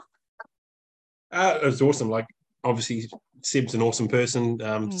car? It was awesome. Like, obviously, Seb's an awesome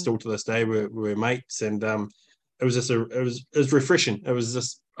person. Still to this day, we're mates, and it was just it was refreshing. It was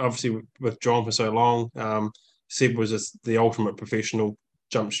just obviously with John for so long. Seb was just the ultimate professional.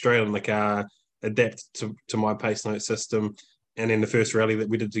 Jumped straight in the car, adapted to my pace note system. And then the first rally that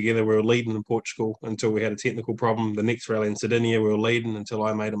we did together, we were leading in Portugal until we had a technical problem. The next rally in Sardinia, we were leading until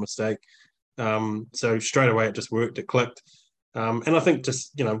I made a mistake. So straight away, it just worked. It clicked. And I think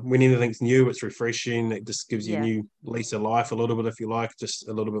just, when anything's new, it's refreshing. It just gives you a new lease of life a little bit, if you like, just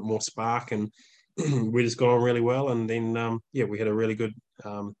a little bit more spark. And we just got on really well. And then, we had a really good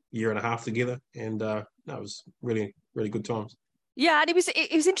year and a half together. And it was really, really good times. Yeah, and it was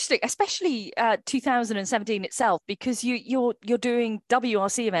interesting, especially 2017 itself, because you're doing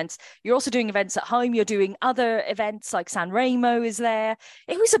WRC events. You're also doing events at home. You're doing other events like San Remo is there.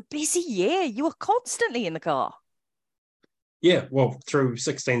 It was a busy year. You were constantly in the car. Yeah, well, through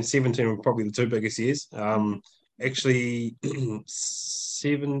 16, 17 were probably the 2 biggest years. Actually,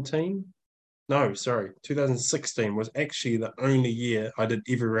 2016 was actually the only year I did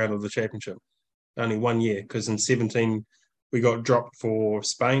every round of the championship. Only 1 year, because in 17 we got dropped for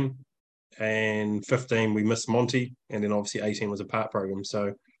Spain, and 15 we missed Monty, and then obviously 18 was a part program.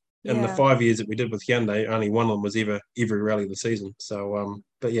 So in the 5 years that we did with Hyundai, only one of them was ever every rally of the season. So,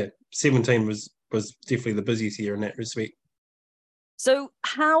 17 was definitely the busiest year in that respect. So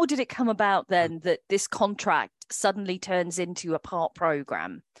how did it come about then that this contract suddenly turns into a part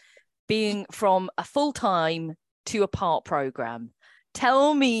program, being from a full-time to a part program?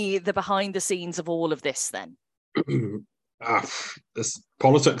 Tell me the behind the scenes of all of this then. It's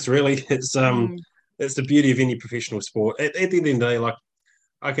politics, really. It's the beauty of any professional sport. At the end of the day, like,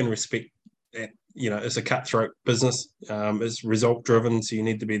 I can respect that, it's a cutthroat business. It's result driven, so you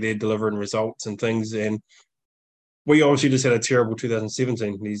need to be there delivering results and things. And we obviously just had a terrible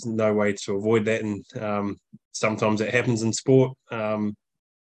 2017. There's no way to avoid that, and sometimes it happens in sport.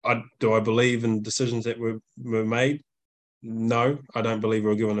 Do I believe in decisions that were made? No, I don't believe we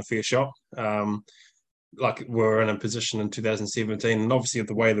were given a fair shot. Like, we're in a position in 2017, and obviously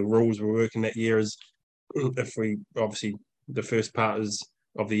the way the rules were working that year is, the first part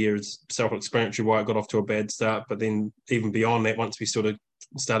of the year is self-explanatory why it got off to a bad start, but then even beyond that, once we sort of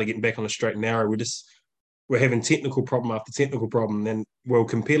started getting back on the straight and narrow, we we're having technical problem after technical problem. Then we're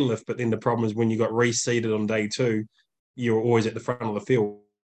competitive, but then the problem is when you got reseeded on day 2, you're always at the front of the field.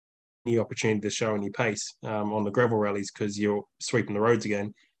 Any opportunity to show any pace on the gravel rallies because you're sweeping the roads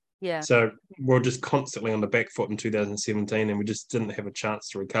again. Yeah. So we're just constantly on the back foot in 2017, and we just didn't have a chance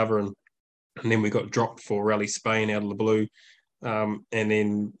to recover. And then we got dropped for Rally Spain out of the blue. And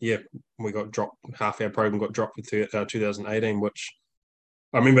then, we got dropped. Half our program got dropped for 2018, which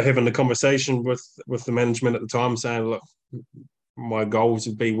I remember having the conversation with the management at the time saying, look, my goals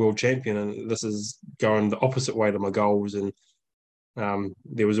would be world champion, and this is going the opposite way to my goals. And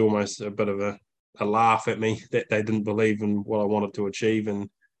there was almost a bit of a laugh at me that they didn't believe in what I wanted to achieve. And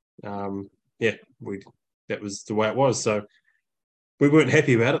that was the way it was. So we weren't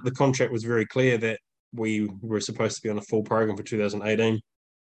happy about it. The contract was very clear that we were supposed to be on a full program for 2018,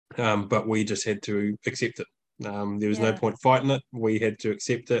 but we just had to accept it. There was no point fighting it. We had to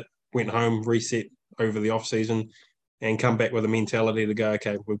accept it, went home, reset over the off season, and come back with a mentality to go,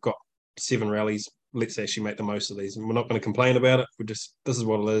 okay, we've got 7 rallies. Let's actually make the most of these. And we're not going to complain about it. This is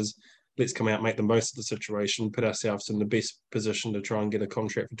what it is. Let's come out, make the most of the situation, put ourselves in the best position to try and get a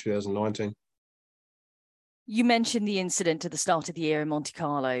contract for 2019. You mentioned the incident at the start of the year in Monte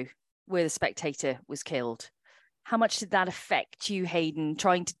Carlo where the spectator was killed. How much did that affect you, Hayden,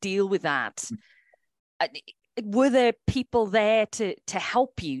 trying to deal with that? Were there people there to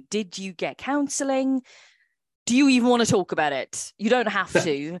help you? Did you get counselling? Do you even want to talk about it? You don't have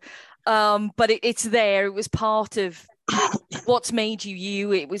to, but it's there. It was part of what's made you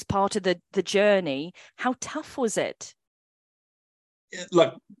you. It was part of the journey. How tough was it?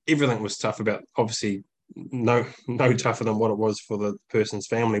 Like, everything was tough about, obviously, no tougher than what it was for the person's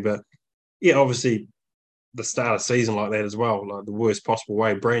family. But yeah, obviously the start of season like that as well, like the worst possible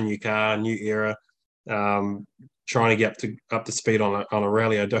way, brand new car, new era, trying to get up to speed on a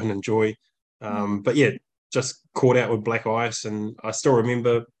rally I don't enjoy. But yeah, just caught out with black ice. And I still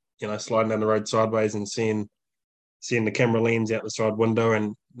remember, sliding down the road sideways and seeing the camera lens out the side window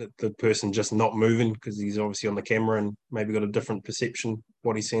and the person just not moving because he's obviously on the camera and maybe got a different perception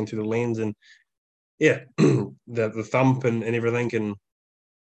what he's seeing through the lens. And yeah, the thump and everything, and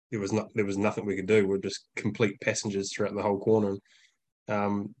there was nothing we could do. We're just complete passengers throughout the whole corner.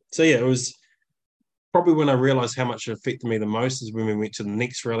 So yeah, it was probably when I realised how much it affected me the most is when we went to the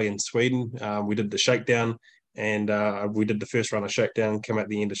next rally in Sweden. We did the shakedown, and we did the first run of shakedown, come at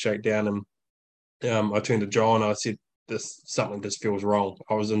the end of shakedown, and I turned to John. I said, something just feels wrong.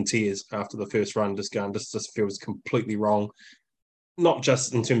 I was in tears after the first run, just going, this just feels completely wrong. Not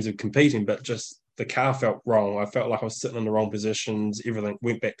just in terms of competing, but just the car felt wrong. I felt like I was sitting in the wrong positions. Everything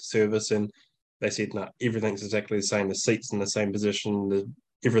went back to service, and they said, no, everything's exactly the same. The seat's in the same position.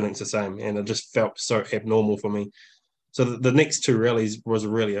 Everything's the same. And it just felt so abnormal for me. So the next 2 rallies was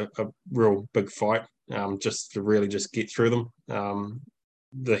really a real big fight, just to really just get through them.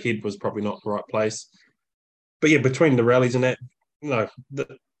 The head was probably not in the right place. But yeah, between the rallies and that,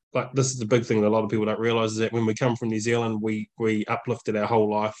 this is the big thing that a lot of people don't realise is that when we come from New Zealand, we uplifted our whole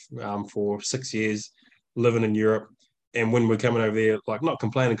life for 6 years, living in Europe. And when we're coming over there, not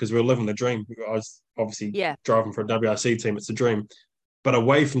complaining because we're living the dream. I was obviously driving for a WRC team. It's a dream. But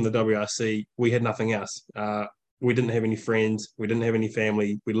away from the WRC, we had nothing else. We didn't have any friends. We didn't have any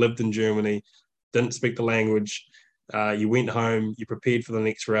family. We lived in Germany, didn't speak the language. You went home, you prepared for the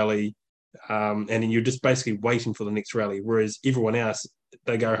next rally, and then you're just basically waiting for the next rally. Whereas everyone else,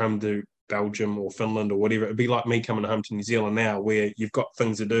 they go home to Belgium or Finland or whatever. It'd be like me coming home to New Zealand now, where you've got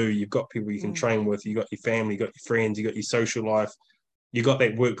things to do, you've got people you can train with, you've got your family, you've got your friends, you've got your social life, you've got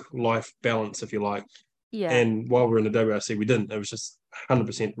that work-life balance, if you like. Yeah. And while we're in the WRC, we didn't. It was just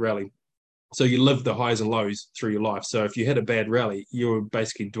 100% rally. So you live the highs and lows through your life. So if you had a bad rally, you were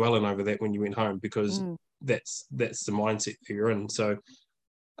basically dwelling over that when you went home because that's the mindset that you're in. So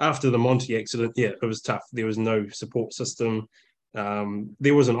after the Monty accident, yeah, it was tough. There was no support system.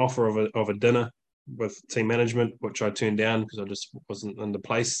 There was an offer of a dinner with team management, which I turned down because I just wasn't in the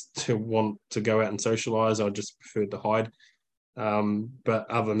place to want to go out and socialise. I just preferred to hide. But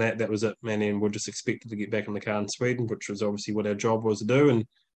other than that, that was it, man. And we're just expected to get back in the car in Sweden, which was obviously what our job was to do, and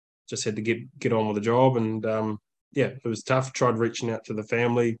just had to get on with the job. And yeah, it was tough. Tried reaching out to the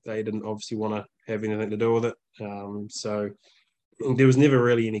family. They didn't obviously want to have anything to do with it. So there was never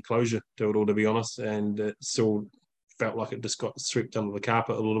really any closure to it all, to be honest. And it still felt like it just got swept under the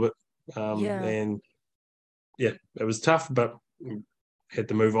carpet a little bit. And yeah, it was tough, but had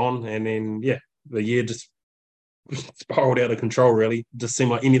to move on. And then, yeah, the year just spiraled out of control, really. It just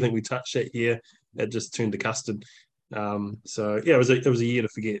seemed like anything we touched that year, it just turned to custard. So yeah, it was a year to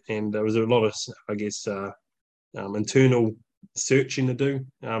forget, and there was a lot of, I guess, internal searching to do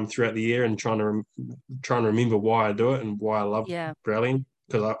throughout the year and trying to remember why I do it and why I love rallying,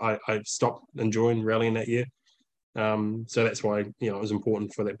 because I stopped enjoying rallying that year. So that's why, it was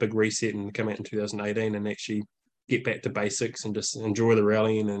important for that big reset and come out in 2018 and actually get back to basics and just enjoy the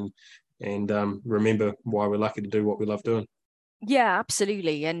rallying and remember why we're lucky to do what we love doing. Yeah,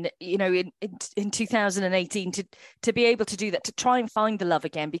 absolutely. And, in 2018, to be able to do that, to try and find the love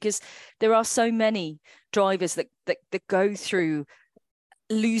again, because there are so many drivers that go through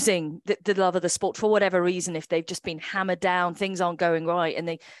losing the love of the sport for whatever reason. If they've just been hammered down, things aren't going right, and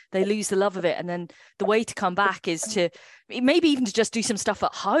they lose the love of it. And then the way to come back is to maybe even to just do some stuff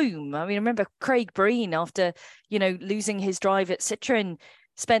at home. I mean, I remember Craig Breen, after, losing his drive at Citroën,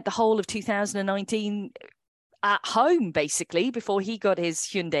 spent the whole of 2019 at home, basically, before he got his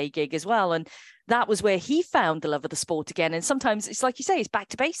Hyundai gig as well. And that was where he found the love of the sport again. And sometimes it's like you say, it's back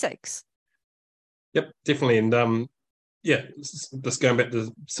to basics. Yep, definitely. And just going back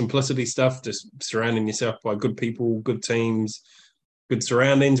to simplicity stuff, just surrounding yourself by good people, good teams, good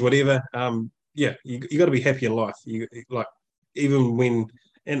surroundings, whatever. You got to be happy in life. You like, even when,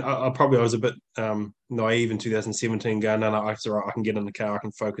 and I was a bit naive in 2017, going, no, it's all right, I can get in the car, I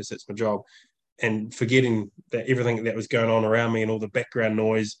can focus, that's my job. And forgetting that everything that was going on around me and all the background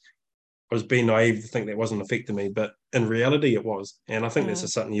noise, I was being naive to think that wasn't affecting me, but in reality it was. And I think that's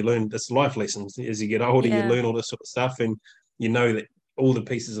just something you learn. It's life lessons. As you get older, you learn all this sort of stuff, and you know that all the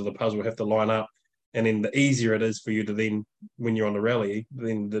pieces of the puzzle have to line up. And then the easier it is for you to then, when you're on the rally,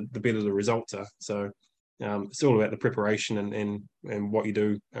 then the better the results are. So it's all about the preparation and what you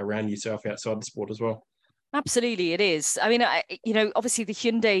do around yourself outside the sport as well. Absolutely, it is. I mean, obviously the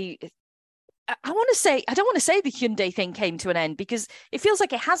Hyundai, I don't want to say the Hyundai thing came to an end, because it feels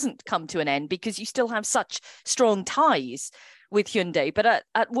like it hasn't come to an end, because you still have such strong ties with Hyundai. But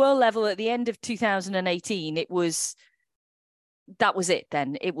at world level, at the end of 2018, that was it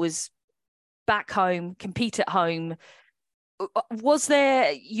then. It was back home, compete at home. Was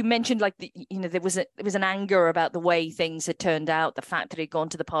there, you mentioned like, there was an anger about the way things had turned out, the fact that it had gone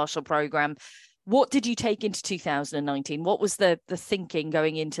to the partial program. What did you take into 2019? What was the thinking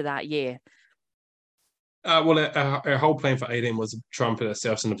going into that year? Our whole plan for 18 was to try and put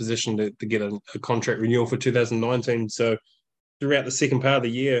ourselves in a position to get a contract renewal for 2019. So throughout the second part of the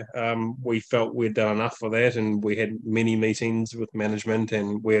year, we felt we'd done enough for that, and we had many meetings with management,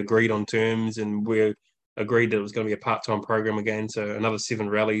 and we agreed on terms, and we agreed that it was going to be a part-time program again, so another 7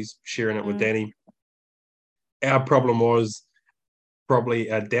 rallies, sharing it with Danny. Our problem was,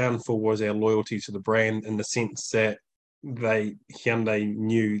 probably our downfall was our loyalty to the brand, in the sense that Hyundai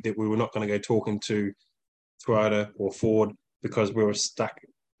knew that we were not going to go talking to Toyota or Ford, because we were stuck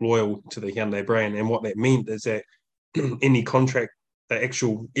loyal to the Hyundai brand. And what that meant is that any contract,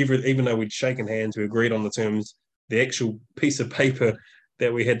 even though we'd shaken hands, we agreed on the terms, the actual piece of paper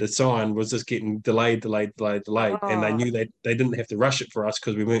that we had to sign was just getting delayed. Oh. And they knew they didn't have to rush it for us,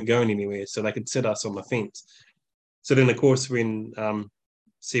 because we weren't going anywhere, so they could sit us on the fence. So then, of course, when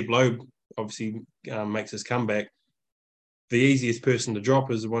Seb Loeb obviously makes his comeback, the easiest person to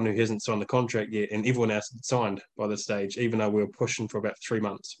drop is the one who hasn't signed the contract yet, and everyone else had signed by this stage, even though we were pushing for about 3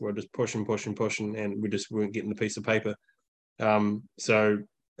 months. We were just pushing, and we just weren't getting the piece of paper. So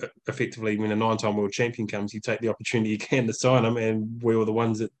effectively, when a 9-time world champion comes, you take the opportunity you can to sign them, and we were the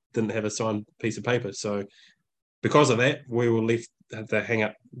ones that didn't have a signed piece of paper. So because of that, we were left to hang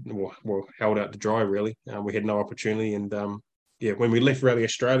up, well, held out to dry, really. We had no opportunity. And when we left Rally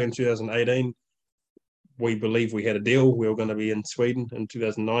Australia in 2018, we believed we had a deal. We were going to be in Sweden in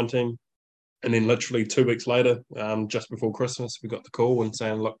 2019. And then literally 2 weeks later, just before Christmas, we got the call and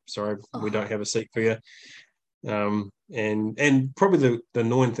saying, look, sorry, we don't have a seat for you. And probably the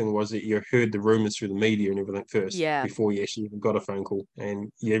annoying thing was that you heard the rumours through the media and everything first, before you actually even got a phone call.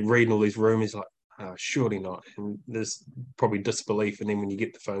 And you're reading all these rumours like, oh, surely not. And there's probably disbelief. And then when you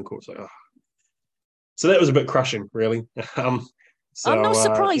get the phone call, it's like, oh. So that was a bit crushing, really. So, I'm not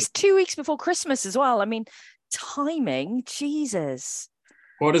surprised. 2 weeks before Christmas as well. I mean, timing, Jesus.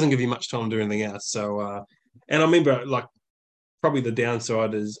 Well, it doesn't give you much time to do anything else. So, and I remember, like, probably the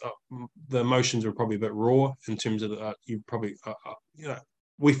downside is the emotions were probably a bit raw in terms of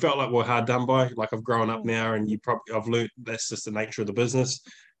we felt like we're hard done by. Like, I've grown up now, and I've learned that's just the nature of the business.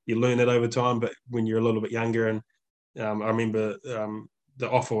 You learn it over time, but when you're a little bit younger, and I remember the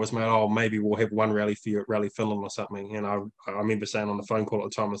offer was made, oh, maybe we'll have one rally for you at Rally Finland or something. And I remember saying on the phone call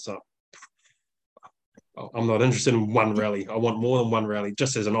at the time, I was like, I'm not interested in one rally. I want more than one rally,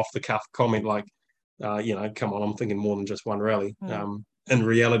 just as an off-the-cuff comment, like, come on, I'm thinking more than just one rally. In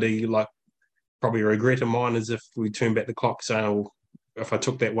reality, like, probably a regret of mine is if we turn back the clock saying, oh, if I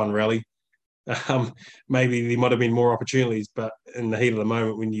took that one rally, maybe there might have been more opportunities, but in the heat of the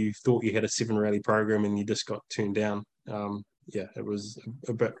moment when you thought you had a 7 rally program and you just got turned down, it was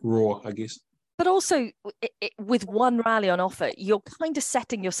a bit raw, I guess. But also, with one rally on offer, you're kind of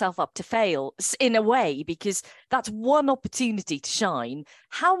setting yourself up to fail in a way, because that's one opportunity to shine.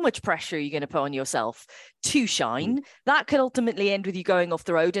 How much pressure are you going to put on yourself to shine? That could ultimately end with you going off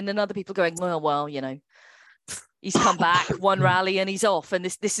the road and then other people going, well, he's come back one rally and he's off, and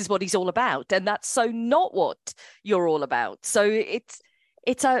this is what he's all about. And that's so not what you're all about. So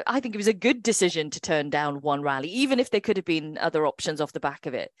I think it was a good decision to turn down one rally, even if there could have been other options off the back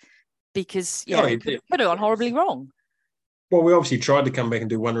of it. Because it could have gone horribly wrong. Well, we obviously tried to come back and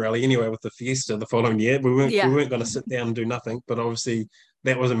do one rally anyway with the Fiesta the following year. We weren't going to sit down and do nothing, but obviously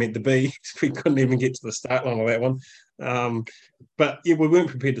that wasn't meant to be. We couldn't even get to the start line of that one. But we weren't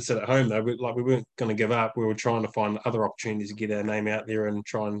prepared to sit at home though. We weren't going to give up. We were trying to find other opportunities to get our name out there and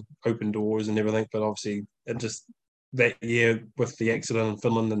try and open doors and everything. But obviously, it just that year with the accident in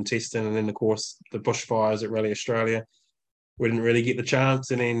Finland and testing, and then of course the bushfires at Rally Australia, we didn't really get the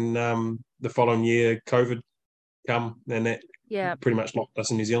chance. And then the following year, COVID come, and that pretty much locked us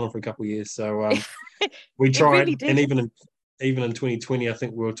in New Zealand for a couple of years. So we tried, really, and even in 2020, I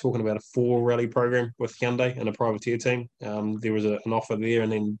think we were talking about a 4 rally program with Hyundai and a privateer team. There was an offer there,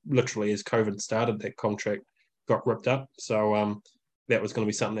 and then literally as COVID started, that contract got ripped up. So that was going to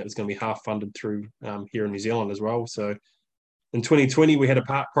be something that was going to be half funded through here in New Zealand as well. So in 2020, we had a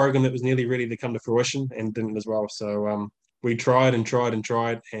part program that was nearly ready to come to fruition and didn't as well. So we tried and tried and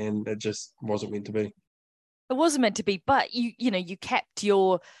tried, and it just wasn't meant to be. It wasn't meant to be, but you kept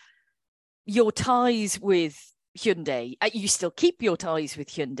your ties with Hyundai. You still keep your ties with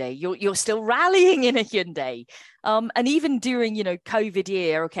Hyundai. You're still rallying in a Hyundai. And even during, COVID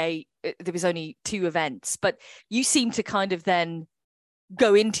year, okay, there was only 2 events, but you seem to kind of then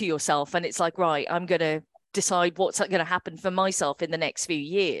go into yourself, and it's like, right, I'm going to decide what's going to happen for myself in the next few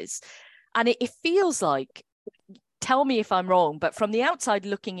years. And it feels like, tell me if I'm wrong, but from the outside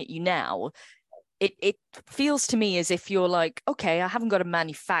looking at you now, it feels to me as if you're like, okay, I haven't got a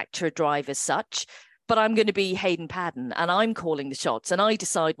manufacturer drive as such, but I'm going to be Hayden Paddon and I'm calling the shots and I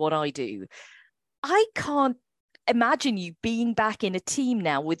decide what I do. I can't imagine you being back in a team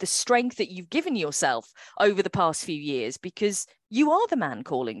now with the strength that you've given yourself over the past few years, because you are the man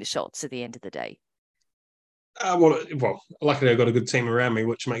calling the shots at the end of the day. Well, luckily I've got a good team around me,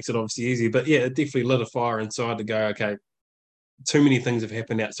 which makes it obviously easy. But yeah, it definitely lit a fire inside to go, okay, too many things have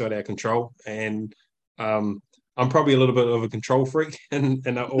happened outside our control. And I'm probably a little bit of a control freak, and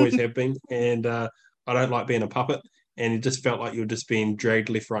I always have been. And I don't like being a puppet. And it just felt like you were just being dragged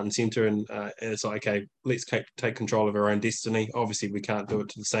left, right, and centre. And it's like, okay, let's take control of our own destiny. Obviously, we can't do it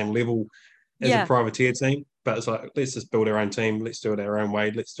to the same level as a privateer team, but it's like, let's just build our own team. Let's do it our own way.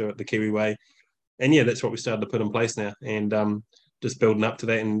 Let's do it the Kiwi way. And yeah, that's what we started to put in place now, and just building up to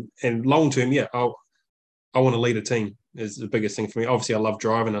that. And long term, I want to lead a team is the biggest thing for me. Obviously, I love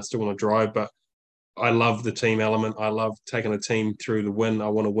driving. I still want to drive, but I love the team element. I love taking a team through the win. I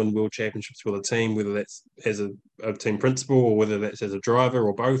want to win world championships with a team, whether that's as a team principal or whether that's as a driver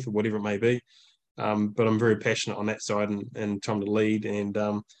or both or whatever it may be. But I'm very passionate on that side and trying to lead. And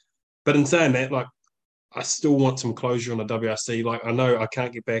but in saying that, like, I still want some closure on the WRC. Like, I know I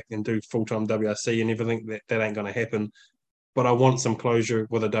can't get back and do full-time WRC and everything. That ain't going to happen. But I want some closure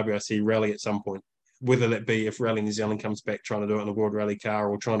with a WRC rally at some point, whether that be if Rally New Zealand comes back trying to do it in a World Rally car,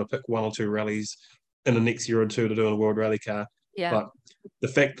 or trying to pick 1 or 2 rallies in the next year or 2 to do in a World Rally car. Yeah. But the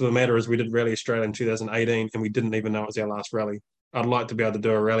fact of the matter is we did Rally Australia in 2018 and we didn't even know it was our last rally. I'd like to be able to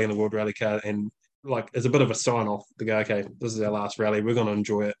do a rally in a World Rally car and, like, as a bit of a sign-off to go, okay, this is our last rally. We're going to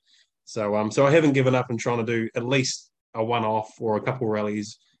enjoy it. So I haven't given up in trying to do at least a one-off or a couple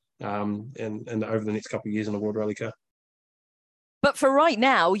rallies and over the next couple of years in a World Rally car. But for right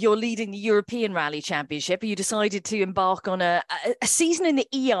now, you're leading the European Rally Championship. You decided to embark on a season in the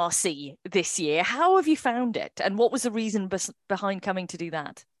ERC this year. How have you found it? And what was the reason behind coming to do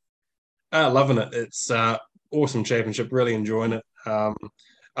that? Loving it. It's awesome championship, really enjoying it.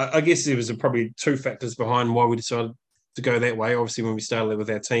 I guess there was probably 2 factors behind why we decided to go that way. Obviously, when we started with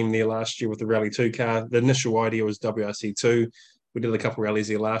our team there last year with the Rally 2 car, the initial idea was WRC2. We did a couple of rallies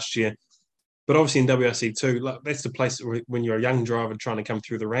there last year. But obviously in WRC2, that's the place where, when you're a young driver trying to come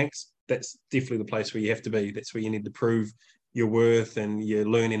through the ranks, that's definitely the place where you have to be. That's where you need to prove your worth and you're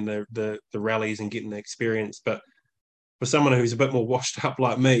learning the rallies and getting the experience. But for someone who's a bit more washed up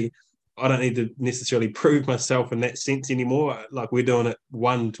like me, I don't need to necessarily prove myself in that sense anymore. Like, we're doing it,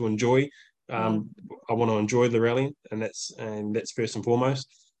 1, to enjoy. I want to enjoy the rallying, and that's first and foremost.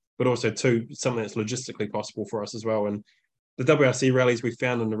 But also 2, something that's logistically possible for us as well. And the WRC rallies we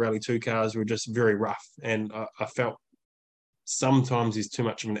found in the Rally 2 cars were just very rough, and I felt sometimes there's too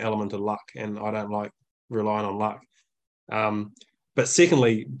much of an element of luck, and I don't like relying on luck. But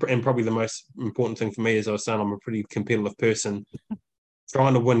secondly, and probably the most important thing for me, as I was saying, I'm a pretty competitive person.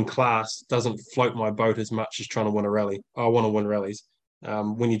 Trying to win class doesn't float my boat as much as trying to win a rally. I want to win rallies.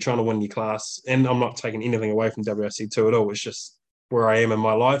 When you're trying to win your class, and I'm not taking anything away from WRC2 at all, it's just where I am in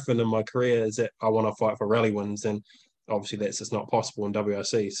my life and in my career is that I want to fight for rally wins, and obviously that's just not possible in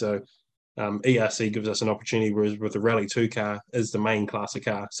WRC. So ERC gives us an opportunity, whereas with the Rally 2 car is the main class of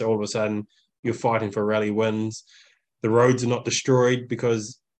car. So all of a sudden you're fighting for rally wins. The roads are not destroyed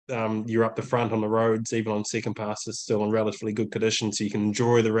because you're up the front on the roads, even on second pass, is still in relatively good condition, so you can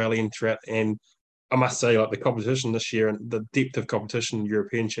enjoy the rally and throughout. And I must say, like, the competition this year and the depth of competition,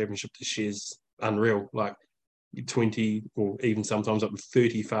 European Championship this year is unreal. Like 20 or even sometimes up to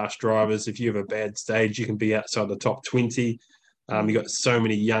 30 fast drivers. If you have a bad stage, you can be outside the top 20. You've got so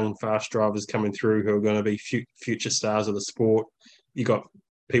many young fast drivers coming through who are going to be future stars of the sport. You've got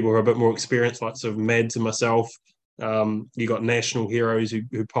people who are a bit more experienced, like sort of Mads and myself. You got national heroes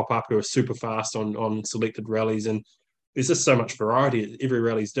who pop up who are super fast on selected rallies, and there's just so much variety. Every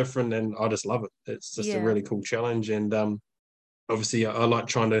rally is different, and I just love it. It's just a really cool challenge, and obviously I like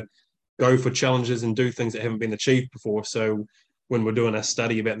trying to go for challenges and do things that haven't been achieved before. So when we're doing a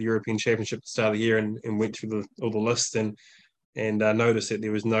study about the European Championship at the start of the year and went through all the lists and noticed that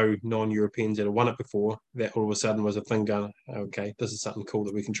there was no non-Europeans that had won it before, that all of a sudden was a thing going, okay, this is something cool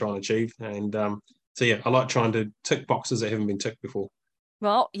that we can try and achieve. And so, yeah, I like trying to tick boxes that haven't been ticked before.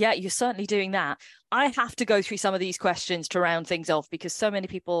 Well, yeah, you're certainly doing that. I have to go through some of these questions to round things off because so many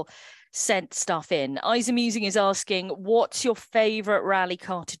people sent stuff in. Eyes Amusing is asking, what's your favourite rally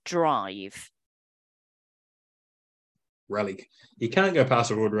car to drive? Rally. You can't go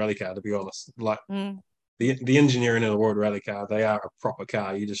past a World Rally car, to be honest. Like, the engineering in a World Rally car, they are a proper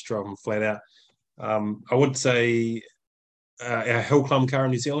car. You just drive them flat out. I would say our Hill Climb car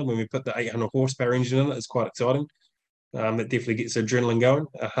in New Zealand, when we put the 800 horsepower engine in it, is quite exciting. It definitely gets the adrenaline going.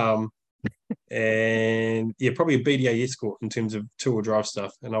 And yeah, probably a BDA Escort in terms of two-wheel drive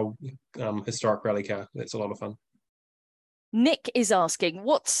stuff, an old historic rally car. That's a lot of fun. Nick is asking,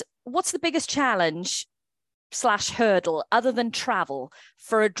 what's the biggest challenge / hurdle other than travel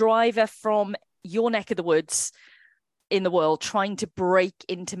for a driver from your neck of the woods in the world trying to break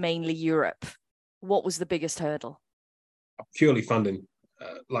into mainly Europe? What was the biggest hurdle? Purely funding.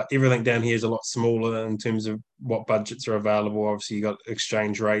 Like everything down here is a lot smaller in terms of what budgets are available. Obviously, you got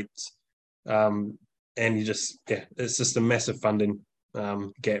exchange rates, and you just it's just a massive funding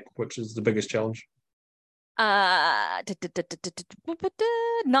gap, which is the biggest challenge.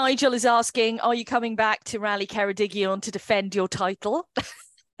 Nigel is asking, are you coming back to Rally Ceredigion to defend your title?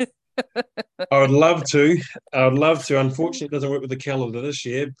 I would love to. Unfortunately, it doesn't work with the calendar this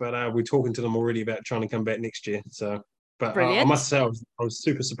year, but we're talking to them already about trying to come back next year. So, but I must say, I was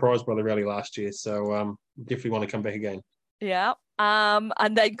super surprised by the rally last year. So definitely want to come back again. Yeah.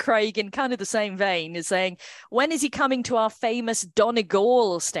 And then Craig, in kind of the same vein, is saying, when is he coming to our famous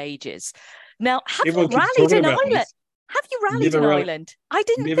Donegal stages? Now, have you rallied in Ireland? Have you rallied in Ireland? I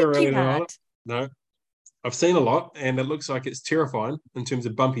didn't think you had. No. I've seen a lot, and it looks like it's terrifying in terms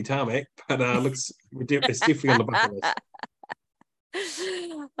of bumpy tarmac, but it's definitely on the bucket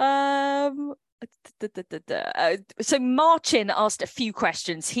list. So Marcin asked a few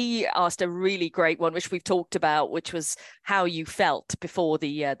questions. He asked a really great one, which we've talked about, which was how you felt before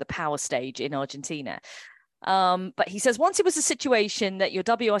the power stage in Argentina. But he says, once it was a situation that your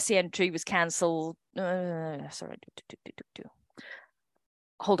WRC entry was cancelled,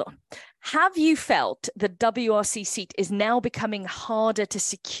 hold on. Have you felt the WRC seat is now becoming harder to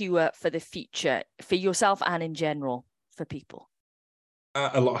secure for the future, for yourself and in general for people?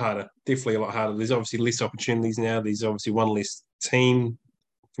 A lot harder, definitely a lot harder. There's obviously less opportunities now. There's obviously one less team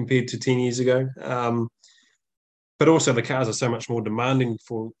compared to 10 years ago. But also the cars are so much more demanding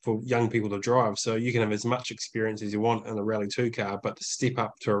for young people to drive. So you can have as much experience as you want in a Rally 2 car, but the step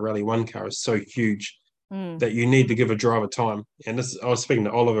up to a Rally 1 car is so huge that you need to give a driver time. And this, I was speaking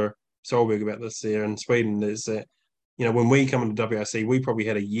to Oliver Solberg about this there in Sweden, is that, you know, when we come into WRC, we probably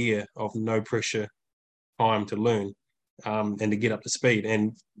had a year of no pressure time to learn and to get up to speed.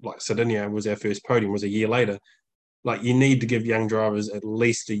 And like Sardinia was our first podium, was a year later. Like, you need to give young drivers at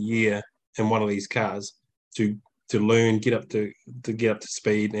least a year in one of these cars to learn, get up to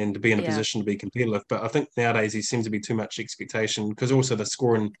speed and to be in a position to be competitive. But I think nowadays there seems to be too much expectation, because also they're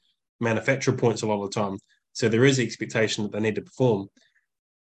scoring manufacturer points a lot of the time. So there is expectation that they need to perform.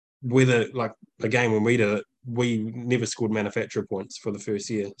 Whether, like, again, when we did it, we never scored manufacturer points for the first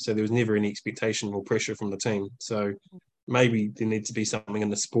year. So there was never any expectation or pressure from the team. So maybe there needs to be something in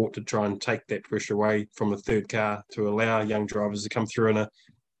the sport to try and take that pressure away from a third car to allow young drivers to come through in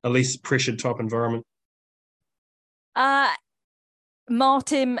a less pressured type environment.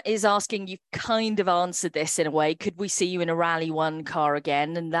 Martin is asking, you've kind of answered this in a way. Could we see you in a Rally 1 car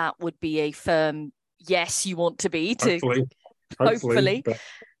again? And that would be a firm yes, you want to be. Hopefully. But...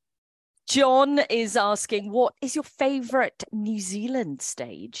 John is asking, what is your favourite New Zealand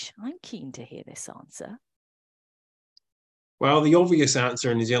stage? I'm keen to hear this answer. Well, the obvious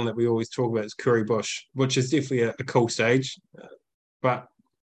answer in New Zealand that we always talk about is Curry Bush, which is definitely a cool stage. But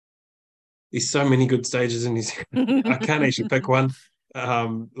there's so many good stages in New Zealand. I can't actually pick one.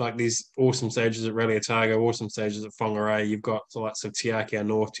 Like these awesome stages at Rally Otago, awesome stages at Whangarei. You've got the likes of Te Akea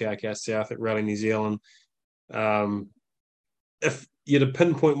North, Te Akea South at Rally New Zealand. If you're to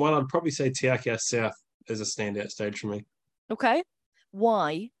pinpoint one, I'd probably say Te Akea South is a standout stage for me. Okay.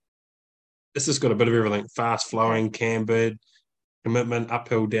 Why? It's just got a bit of everything. Fast flowing, cambered, commitment,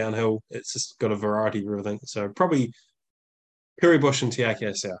 uphill, downhill. It's just got a variety of everything. So probably Curry Bush and Te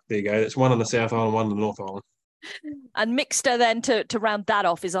Akea South. There you go. It's one on the South Island, one on the North Island. And Mixter then to round that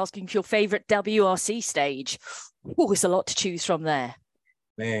off is asking for your favourite WRC stage. Oh, there's a lot to choose from there.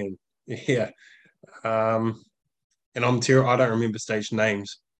 Man, yeah. And I'm terrible. I don't remember stage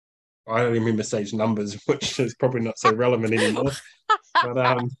names. I only remember stage numbers, which is probably not so relevant anymore.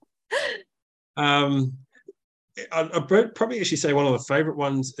 But I'd probably actually say one of the favourite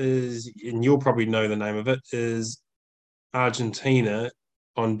ones is, and you'll probably know the name of it, is Argentina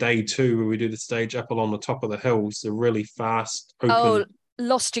on day 2, where we do the stage up along the top of the hills, the really fast, open. Oh,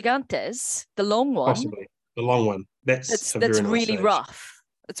 Los Gigantes, the long one. Possibly, the long one. That's really rough.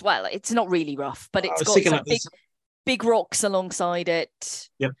 It's not really rough, but it's got some big rocks alongside it.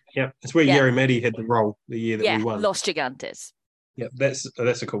 Yep. It's where Yeri Medi had the roll the year that we won. Los Gigantes. Yeah, that's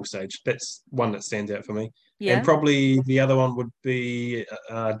a cool stage. That's one that stands out for me. Yeah. And probably the other one would be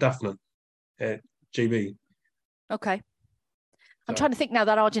Duffman at GB. Okay. I'm trying to think now,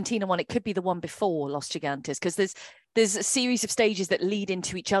 that Argentina one, it could be the one before Los Gigantes, because there's a series of stages that lead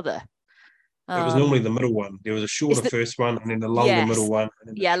into each other. It was normally the middle one. There was a shorter first one and then the longer middle one.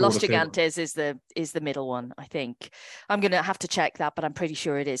 And then Los Gigantes is the middle one, I think. I'm going to have to check that, but I'm pretty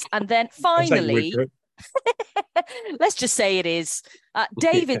sure it is. And then finally, let's just say it is.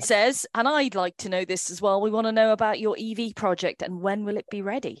 David says, and I'd like to know this as well, we want to know about your EV project and when will it be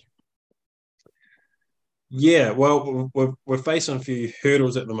ready? Yeah, well, we're facing a few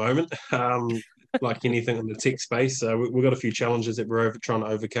hurdles at the moment, like anything in the tech space. So we've got a few challenges that we're trying to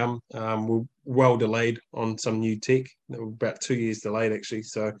overcome. We're well delayed on some new tech. We're about 2 years delayed, actually.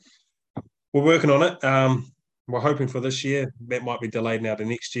 So we're working on it. We're hoping for this year. That might be delayed now to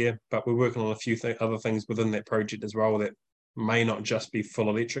next year, but we're working on a few other things within that project as well that may not just be full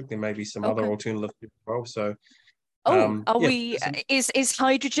electric. There may be some other alternatives as well. So is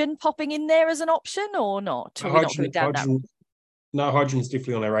hydrogen popping in there as an option or not? Or No, hydrogen's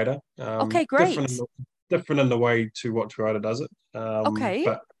definitely on our radar. Okay, great. Different in the way to what Toyota does it.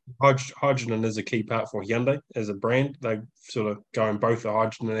 But hydrogen is a key part for Hyundai as a brand. They sort of go in both the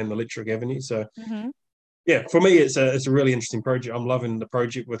hydrogen and electric avenue. So yeah, for me, it's a really interesting project. I'm loving the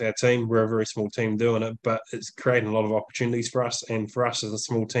project with our team. We're a very small team doing it, but it's creating a lot of opportunities for us. And for us as a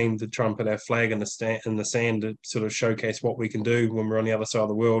small team to try and put our flag in the sand to sort of showcase what we can do when we're on the other side of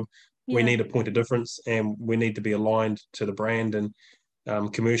the world. Yeah. We need a point of difference, and we need to be aligned to the brand. And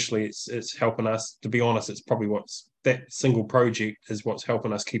commercially, it's helping us. To be honest, it's probably that single project is what's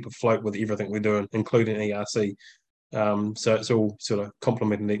helping us keep afloat with everything we're doing, including ERC. So it's all sort of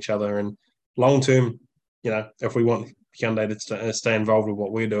complementing each other. And long term, if we want Hyundai to stay involved with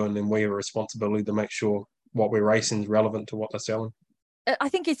what we're doing, then we have a responsibility to make sure what we're racing is relevant to what they're selling. I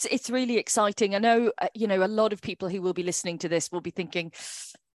think it's really exciting. I know, a lot of people who will be listening to this will be thinking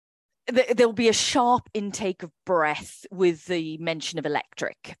there'll be a sharp intake of breath with the mention of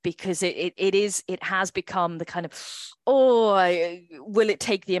electric, because it has become the kind of, will it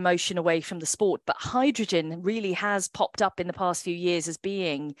take the emotion away from the sport? But hydrogen really has popped up in the past few years as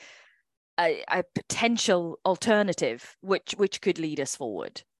being a potential alternative, which could lead us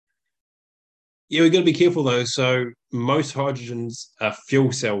forward. Yeah, we've got to be careful though. So most hydrogens are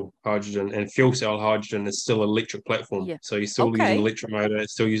fuel cell hydrogen, and fuel cell hydrogen is still an electric platform. Yeah. So you're still using an electric motor,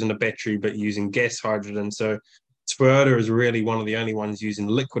 it's still using a battery, but using gas hydrogen. So Toyota is really one of the only ones using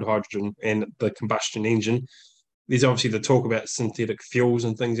liquid hydrogen and the combustion engine. There's obviously the talk about synthetic fuels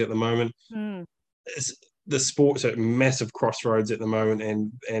and things at the moment. The sport's at massive crossroads at the moment,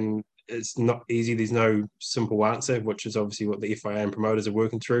 and it's not easy. There's no simple answer, which is obviously what the FIA and promoters are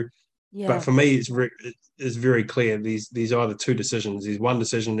working through. Yeah. But for me, it's very clear. These are the two decisions. There's one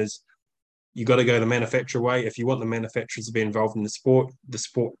decision is you got to go the manufacturer way. If you want the manufacturers to be involved in the sport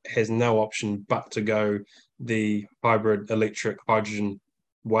has no option but to go the hybrid electric hydrogen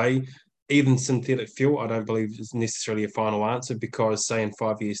way. Even synthetic fuel, I don't believe is necessarily a final answer, because say in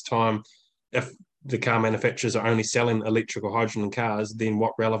 5 years' time, if the car manufacturers are only selling electric or hydrogen cars, then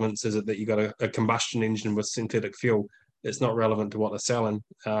what relevance is it that you got a combustion engine with synthetic fuel? It's not relevant to what they're selling,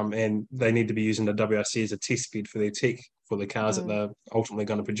 and they need to be using the WRC as a test bed for their tech for the cars that they're ultimately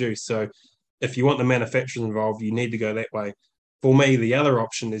going to produce. So if you want the manufacturers involved, you need to go that way. For me, the other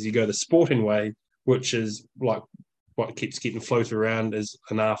option is you go the sporting way, which is like what keeps getting floated around is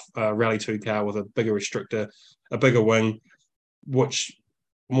an Rally 2 car with a bigger restrictor, a bigger wing, which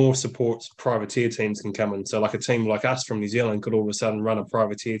more supports privateer teams can come in. So like a team like us from New Zealand could all of a sudden run a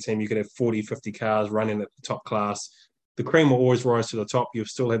privateer team. You could have 40, 50 cars running at the top class. The cream will always rise to the top. You'll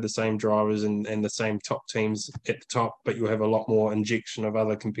still have the same drivers and the same top teams at the top, but you'll have a lot more injection of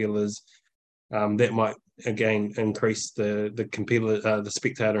other competitors. That might again increase the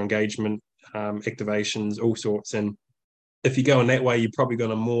spectator engagement, activations, all sorts. And if you go in that way, you're probably going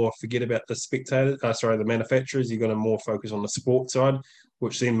to more forget about the manufacturers. You're going to more focus on the sport side,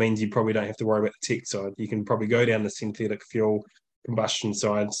 which then means you probably don't have to worry about the tech side. You can probably go down the synthetic fuel combustion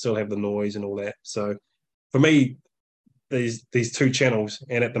side, still have the noise and all that. So for me, these two channels,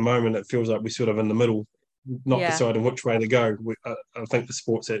 and at the moment it feels like we're sort of in the middle, not deciding which way to go. I think the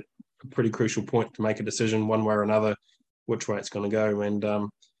sport's at a pretty crucial point to make a decision one way or another which way it's going to go. And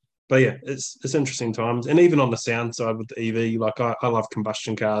but yeah, it's interesting times. And even on the sound side with the EV, like I love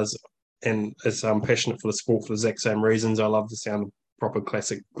combustion cars, and as I'm passionate for the sport for the exact same reasons. I love the sound of proper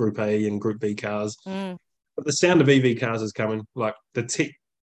classic Group A and Group B cars. But the sound of EV cars is coming. Like the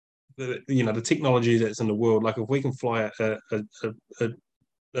technology that's in the world. Like if we can fly a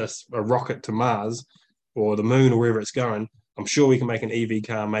rocket to Mars or the moon or wherever it's going, I'm sure we can make an EV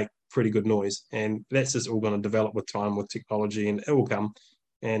car make pretty good noise. And that's just all going to develop with time, with technology, and it will come.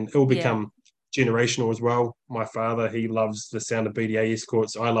 And it will become generational as well. My father, he loves the sound of BDA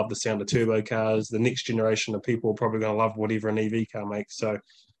escorts. I love the sound of turbo cars. The next generation of people are probably going to love whatever an EV car makes. So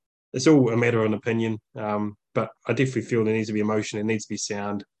it's all a matter of an opinion. But I definitely feel there needs to be emotion. It needs to be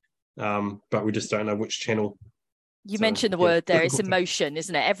sound. But we just don't know which channel. You mentioned the word there, it's emotion,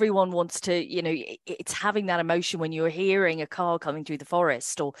 isn't it? Everyone wants to, it's having that emotion when you're hearing a car coming through the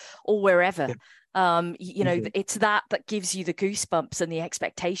forest or wherever. It's that gives you the goosebumps and the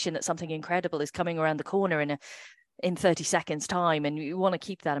expectation that something incredible is coming around the corner in 30 seconds time, and you want to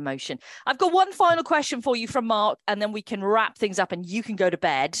keep that emotion. I've got one final question for you from Mark, and then we can wrap things up and you can go to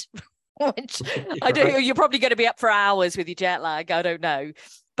bed. Which I don't. You're probably going to be up for hours with your jet lag. I don't know.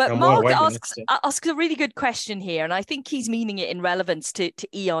 But Mark asks a really good question here, and I think he's meaning it in relevance to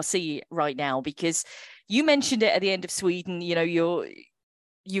ERC right now, because you mentioned it at the end of Sweden.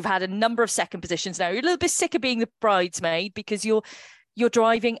 You've had a number of second positions now. You're a little bit sick of being the bridesmaid because you're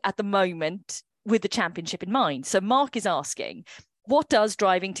driving at the moment with the championship in mind. So Mark is asking, what does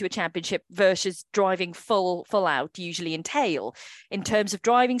driving to a championship versus driving full out usually entail in terms of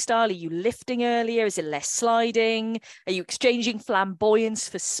driving style? Are you lifting earlier? Is it less sliding? Are you exchanging flamboyance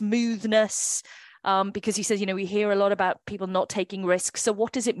for smoothness? Because he says, we hear a lot about people not taking risks. So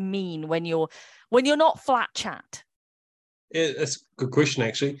what does it mean when you're not flat chat? Yeah, that's a good question,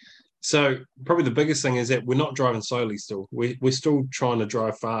 actually. So probably the biggest thing is that we're not driving slowly still. We're still trying to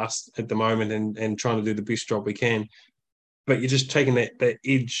drive fast at the moment and trying to do the best job we can. But you're just taking that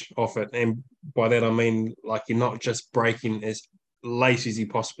edge off it. And by that, I mean, like, you're not just braking as late as you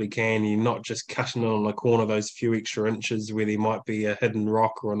possibly can. You're not just cutting on the corner those few extra inches where there might be a hidden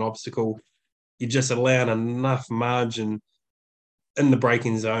rock or an obstacle. You're just allowing enough margin in the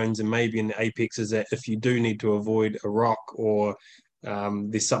braking zones and maybe in the apexes that if you do need to avoid a rock or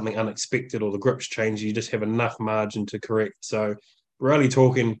there's something unexpected or the grip's change, you just have enough margin to correct. So we're only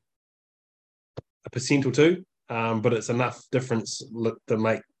talking 1% or 2%. But it's enough difference to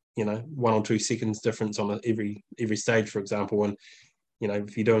make 1 or 2 seconds difference on every stage, for example. And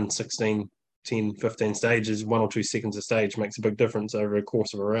if you're doing 16, 10, 15 stages, 1 or 2 seconds a stage makes a big difference over a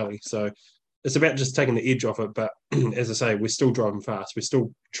course of a rally. So it's about just taking the edge off it. But as I say, we're still driving fast. We're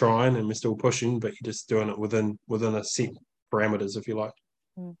still trying and we're still pushing, but you're just doing it within a set parameters, if you like.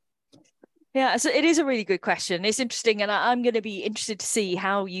 Yeah, so it is a really good question. It's interesting, and I'm going to be interested to see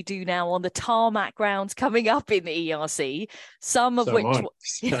how you do now on the tarmac rounds coming up in the ERC. Some of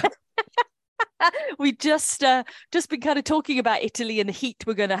we just been kind of talking about Italy and the heat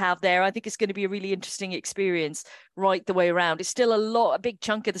we're going to have there. I think it's going to be a really interesting experience right the way around. It's still a big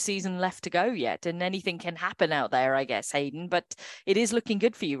chunk of the season left to go yet, and anything can happen out there, I guess, Hayden. But it is looking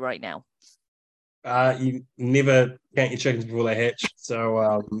good for you right now. You never count your chickens before they hatch.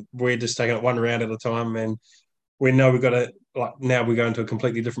 So we're just taking it one round at a time, and we know we've got to, like, now we go into a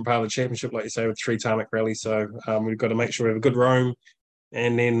completely different part of the championship, like you say, with 3 tarmac rallies. So we've got to make sure we have a good roam,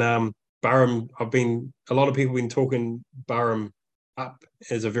 and then Burrum. A lot of people have been talking Burrum up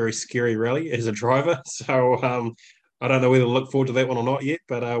as a very scary rally as a driver. So I don't know whether to look forward to that one or not yet,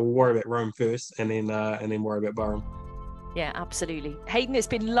 but we'll worry about Rome first, and then worry about Burrum. Yeah, absolutely. Hayden, it's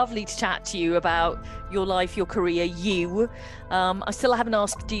been lovely to chat to you about your life, your career, you. I still haven't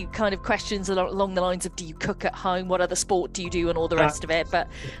asked you kind of questions along the lines of, do you cook at home? What other sport do you do? And all the rest of it. But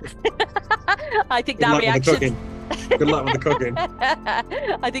I think that reaction... Good luck with the cooking.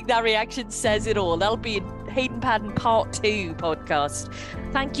 I think that reaction says it all. That'll be in Hayden Paddon Part 2 podcast.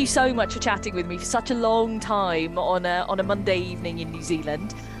 Thank you so much for chatting with me for such a long time on a Monday evening in New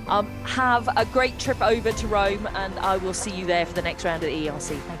Zealand. Have a great trip over to Rome, and I will see you there for the next round of the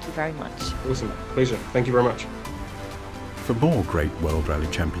ERC. Thank you very much. Awesome. Pleasure. Thank you very much. For more great World Rally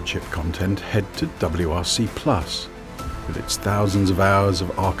Championship content, head to WRC Plus, with its thousands of hours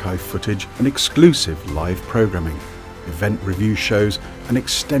of archive footage and exclusive live programming, event review shows and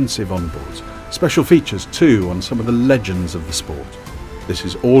extensive onboards, special features too on some of the legends of the sport. This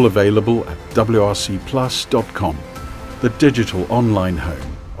is all available at wrcplus.com, the digital online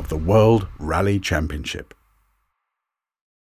home of the World Rally Championship.